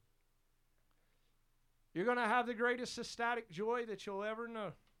 You're going to have the greatest ecstatic joy that you'll ever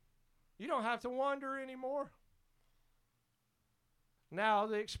know. You don't have to wonder anymore. Now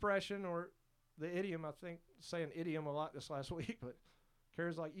the expression or the idiom, I think saying idiom a lot this last week, but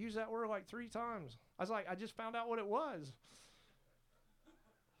Kara's like, use that word like 3 times. I was like, I just found out what it was.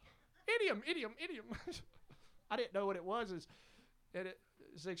 Idiom. I didn't know what it was. It's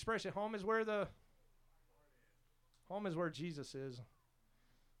the expression, home is where Jesus is.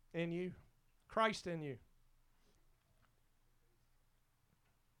 In you. Christ in you.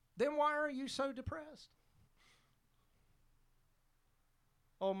 Then why are you so depressed?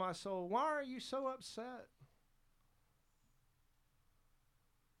 Oh, my soul, why are you so upset?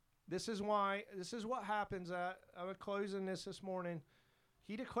 This is what happens I'm closing this morning.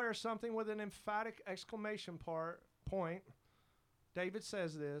 He declares something with an emphatic exclamation point. David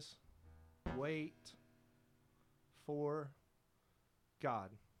says this, wait for God.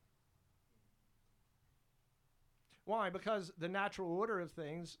 Why? Because the natural order of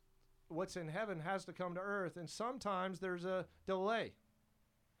things, what's in heaven has to come to earth, and sometimes there's a delay.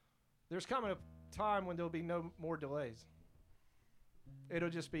 There's coming a time when there'll be no more delays. It'll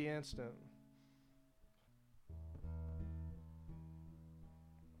just be instant.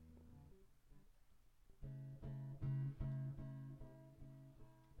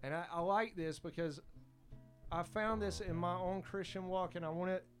 And I like this because I found this in my own Christian walk, and I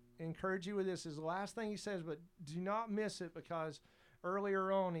want to encourage you with this. Is the last thing he says, but do not miss it, because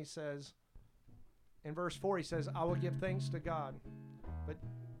earlier on he says, in verse 4, he says, I will give thanks to God. But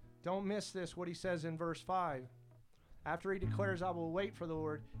don't miss this, what he says in verse 5. After he declares, I will wait for the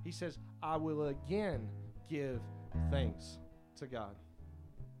Lord, he says, I will again give thanks to God.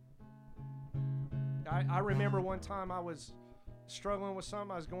 I remember one time I was struggling with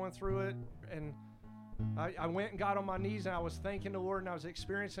something. I was going through it, and I went and got on my knees, and I was thanking the Lord, and I was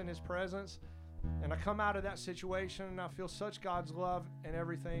experiencing his presence. And I come out of that situation, and I feel such God's love and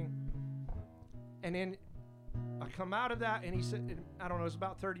everything. And then I come out of that, and he said, I don't know, it was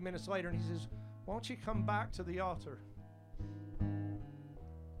about 30 minutes later, and he says, why don't you come back to the altar?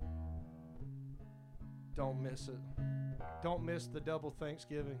 Don't miss it. Don't miss the double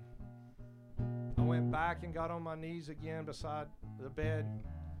Thanksgiving. I went back and got on my knees again beside the bed,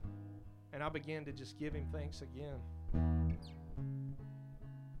 and I began to just give him thanks again.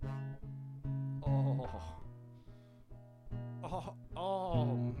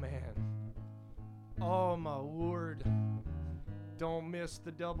 Oh, man. Oh, my Lord. Don't miss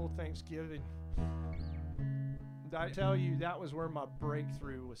the double Thanksgiving. I tell you, that was where my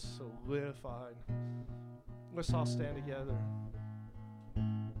breakthrough was solidified. Let's all stand together.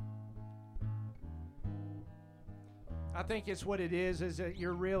 I think it's what it is that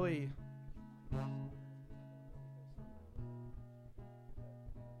you're really...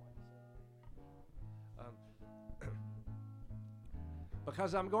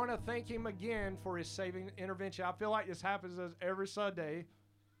 Because I'm going to thank him again for his saving intervention. I feel like this happens every Sunday.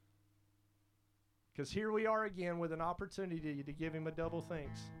 Because here we are again with an opportunity to give him a double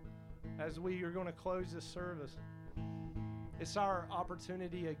thanks as we are going to close this service. It's our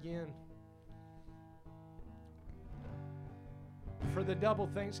opportunity again for the double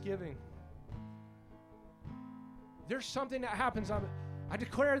thanksgiving. There's something that happens. I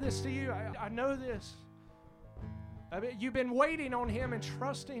declare this to you. I know this. I mean, you've been waiting on him and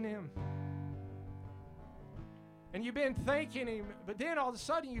trusting him. And you've been thanking him. But then all of a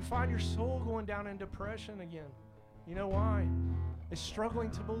sudden you find your soul going down in depression again. You know why? It's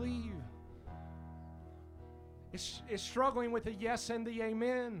struggling to believe. It's struggling with the yes and the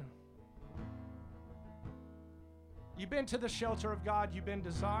amen. You've been to the shelter of God. You've been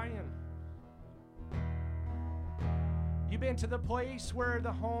to Zion. You've been to the place where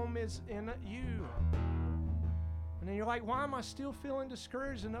the home is in you. And then you're like, why am I still feeling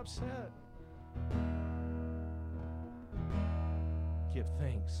discouraged and upset? Give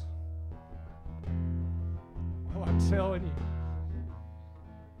thanks. Oh, I'm telling you.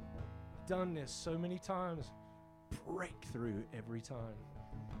 I've done this so many times. Breakthrough every time.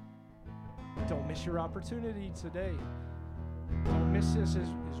 Don't miss your opportunity today. Don't miss this as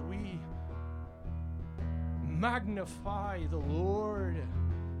we magnify the Lord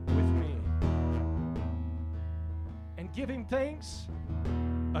with me. And give him thanks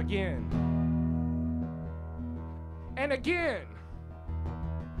again. And again.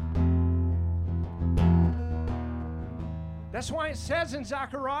 That's why it says in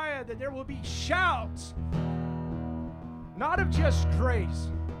Zechariah that there will be shouts, not of just grace,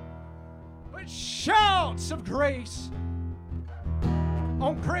 but shouts of grace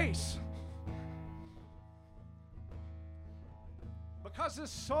on grace. Because the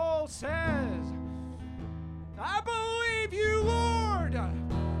soul says, I believe you, Lord,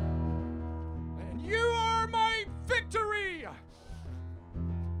 and you are my victory.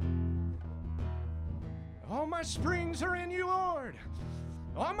 All my springs are in you, Lord.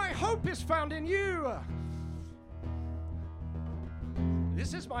 All my hope is found in you.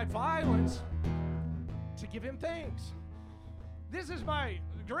 This is my violence to give him thanks. This is my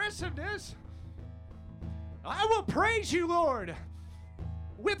aggressiveness. I will praise you, Lord,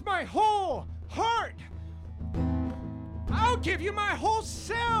 with my whole heart. I'll give you my whole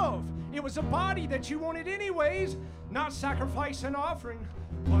self. It was a body that you wanted anyways, not sacrifice and offering,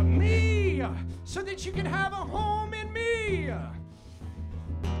 but me, so that you can have a home in me.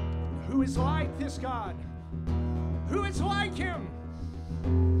 Who is like this God? Who is like him?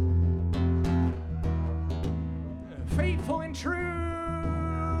 Faithful and true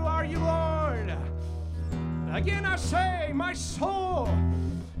are you, Lord. Again I say, my soul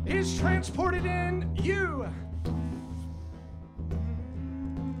is transported in you.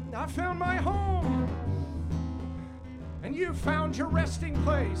 I found my home, and you found your resting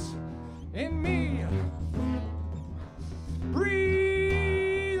place in me.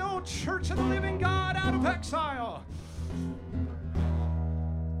 Breathe, O Church of the living God, out of exile.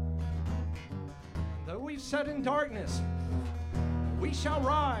 Though we've sat in darkness, we shall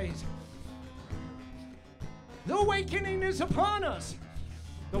rise. The awakening is upon us.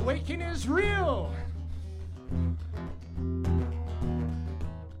 The awakening is real.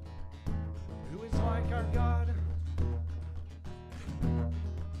 Who is like our God?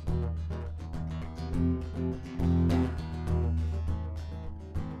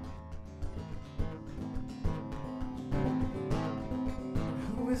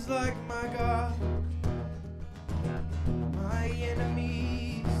 Who is like my God? My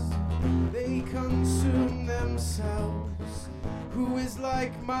enemies, they consume themselves. Who is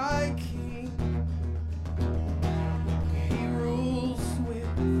like my King? He rules with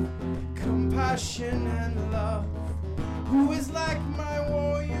compassion and love. Who is like my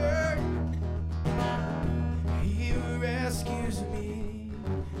warrior? He rescues me,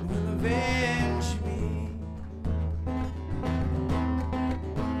 will avenge me.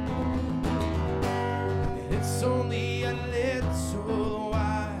 It's only a little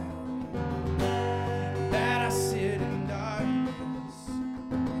while that I sit in darkness.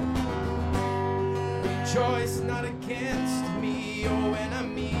 Rejoice not against me, O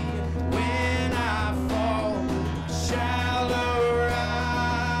enemy. When I fall, I shall arise.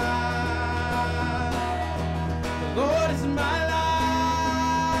 The Lord is my life.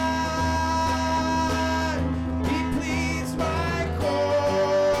 He pleads my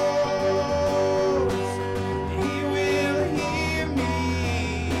cause. He will hear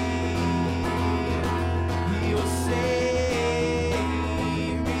me. He will save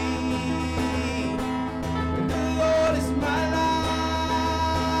me. The Lord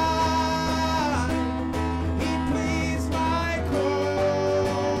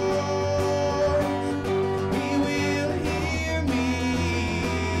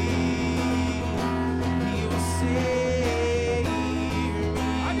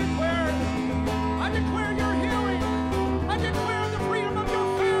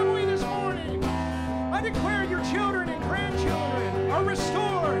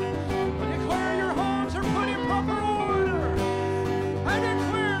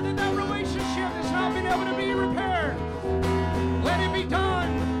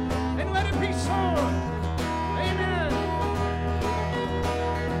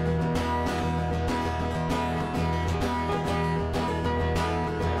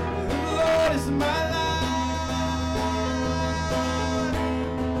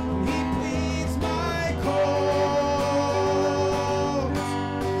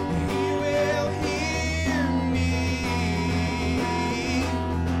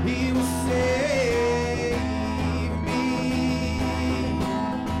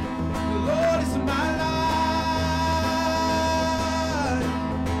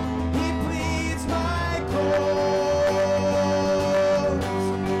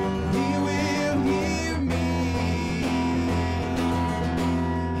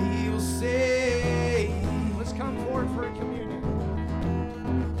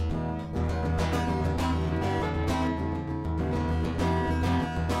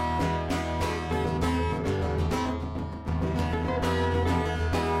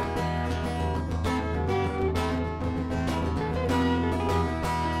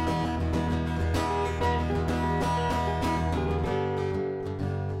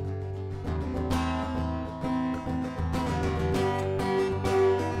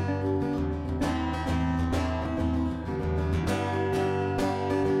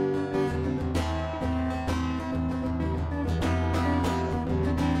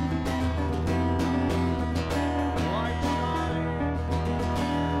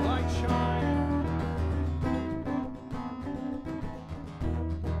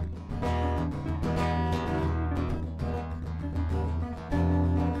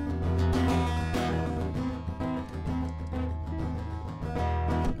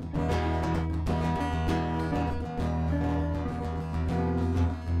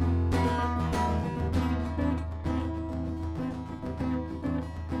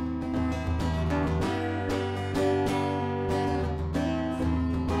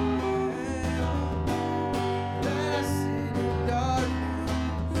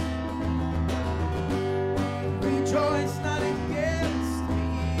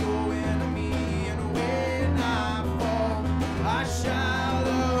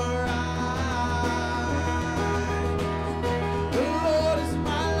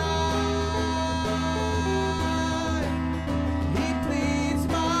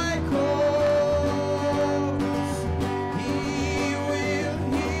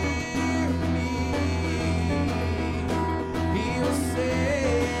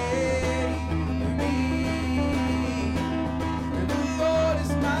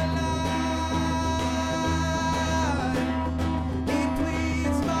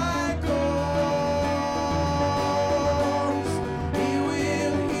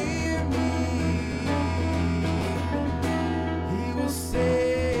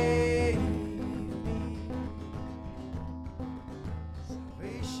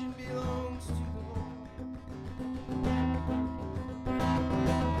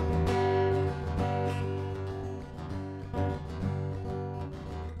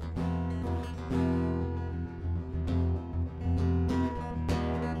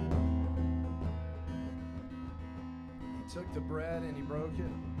took the bread and he broke it.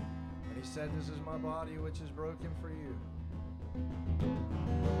 And he said, "This is my body which is broken for you.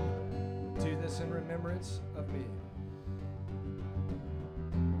 Do this in remembrance of me."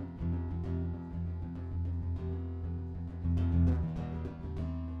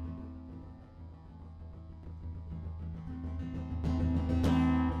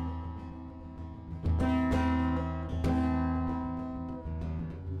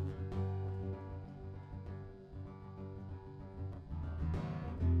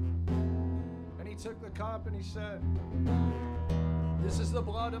 Took the cup and he said, "This is the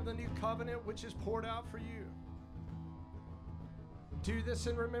blood of the new covenant which is poured out for you. Do this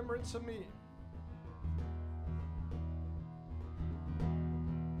in remembrance of me."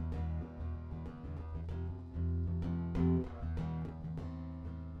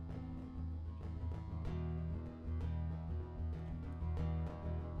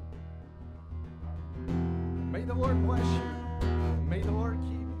 May the Lord bless you. May the Lord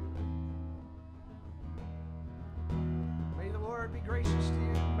keep you. Be gracious to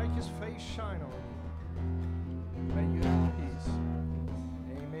you, make his face shine on you. May you have peace.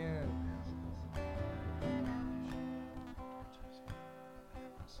 Amen.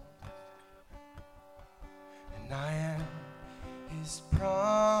 And I am his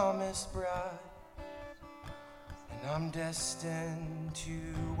promised bride, and I'm destined to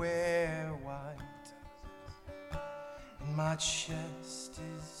wear white, and my chest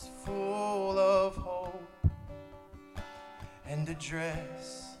is full of hope, and a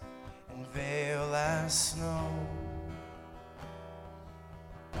dress and veil as snow.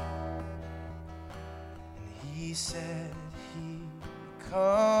 And he said he'd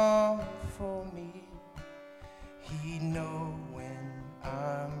come for me. He'd know when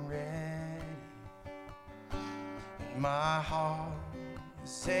I'm ready. And my heart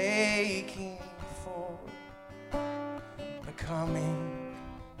is aching for the coming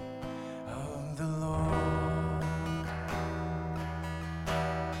of the Lord.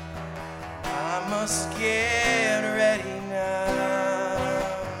 I must get ready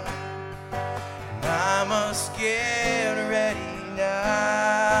now, and I must get ready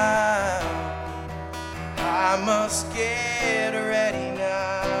now. I must get ready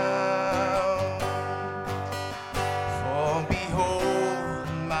now, for behold,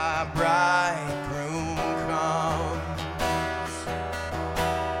 my bridegroom comes.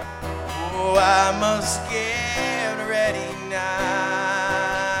 Oh, I must get ready now.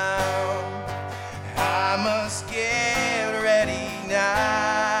 I must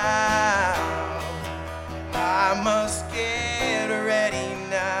get ready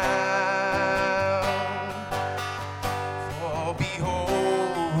now, for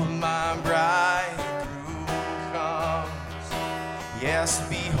behold, my bridegroom comes. Yes,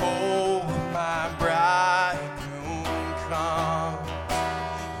 behold, my bridegroom comes.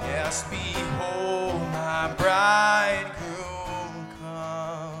 Yes, behold, my bridegroom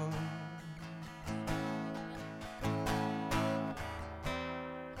comes.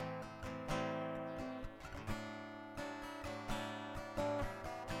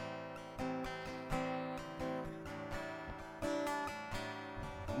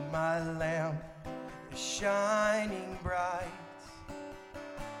 My lamp is shining bright,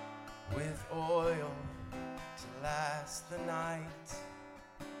 with oil to last the night.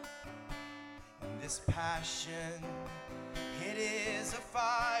 In this passion, it is a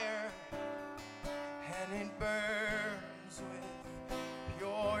fire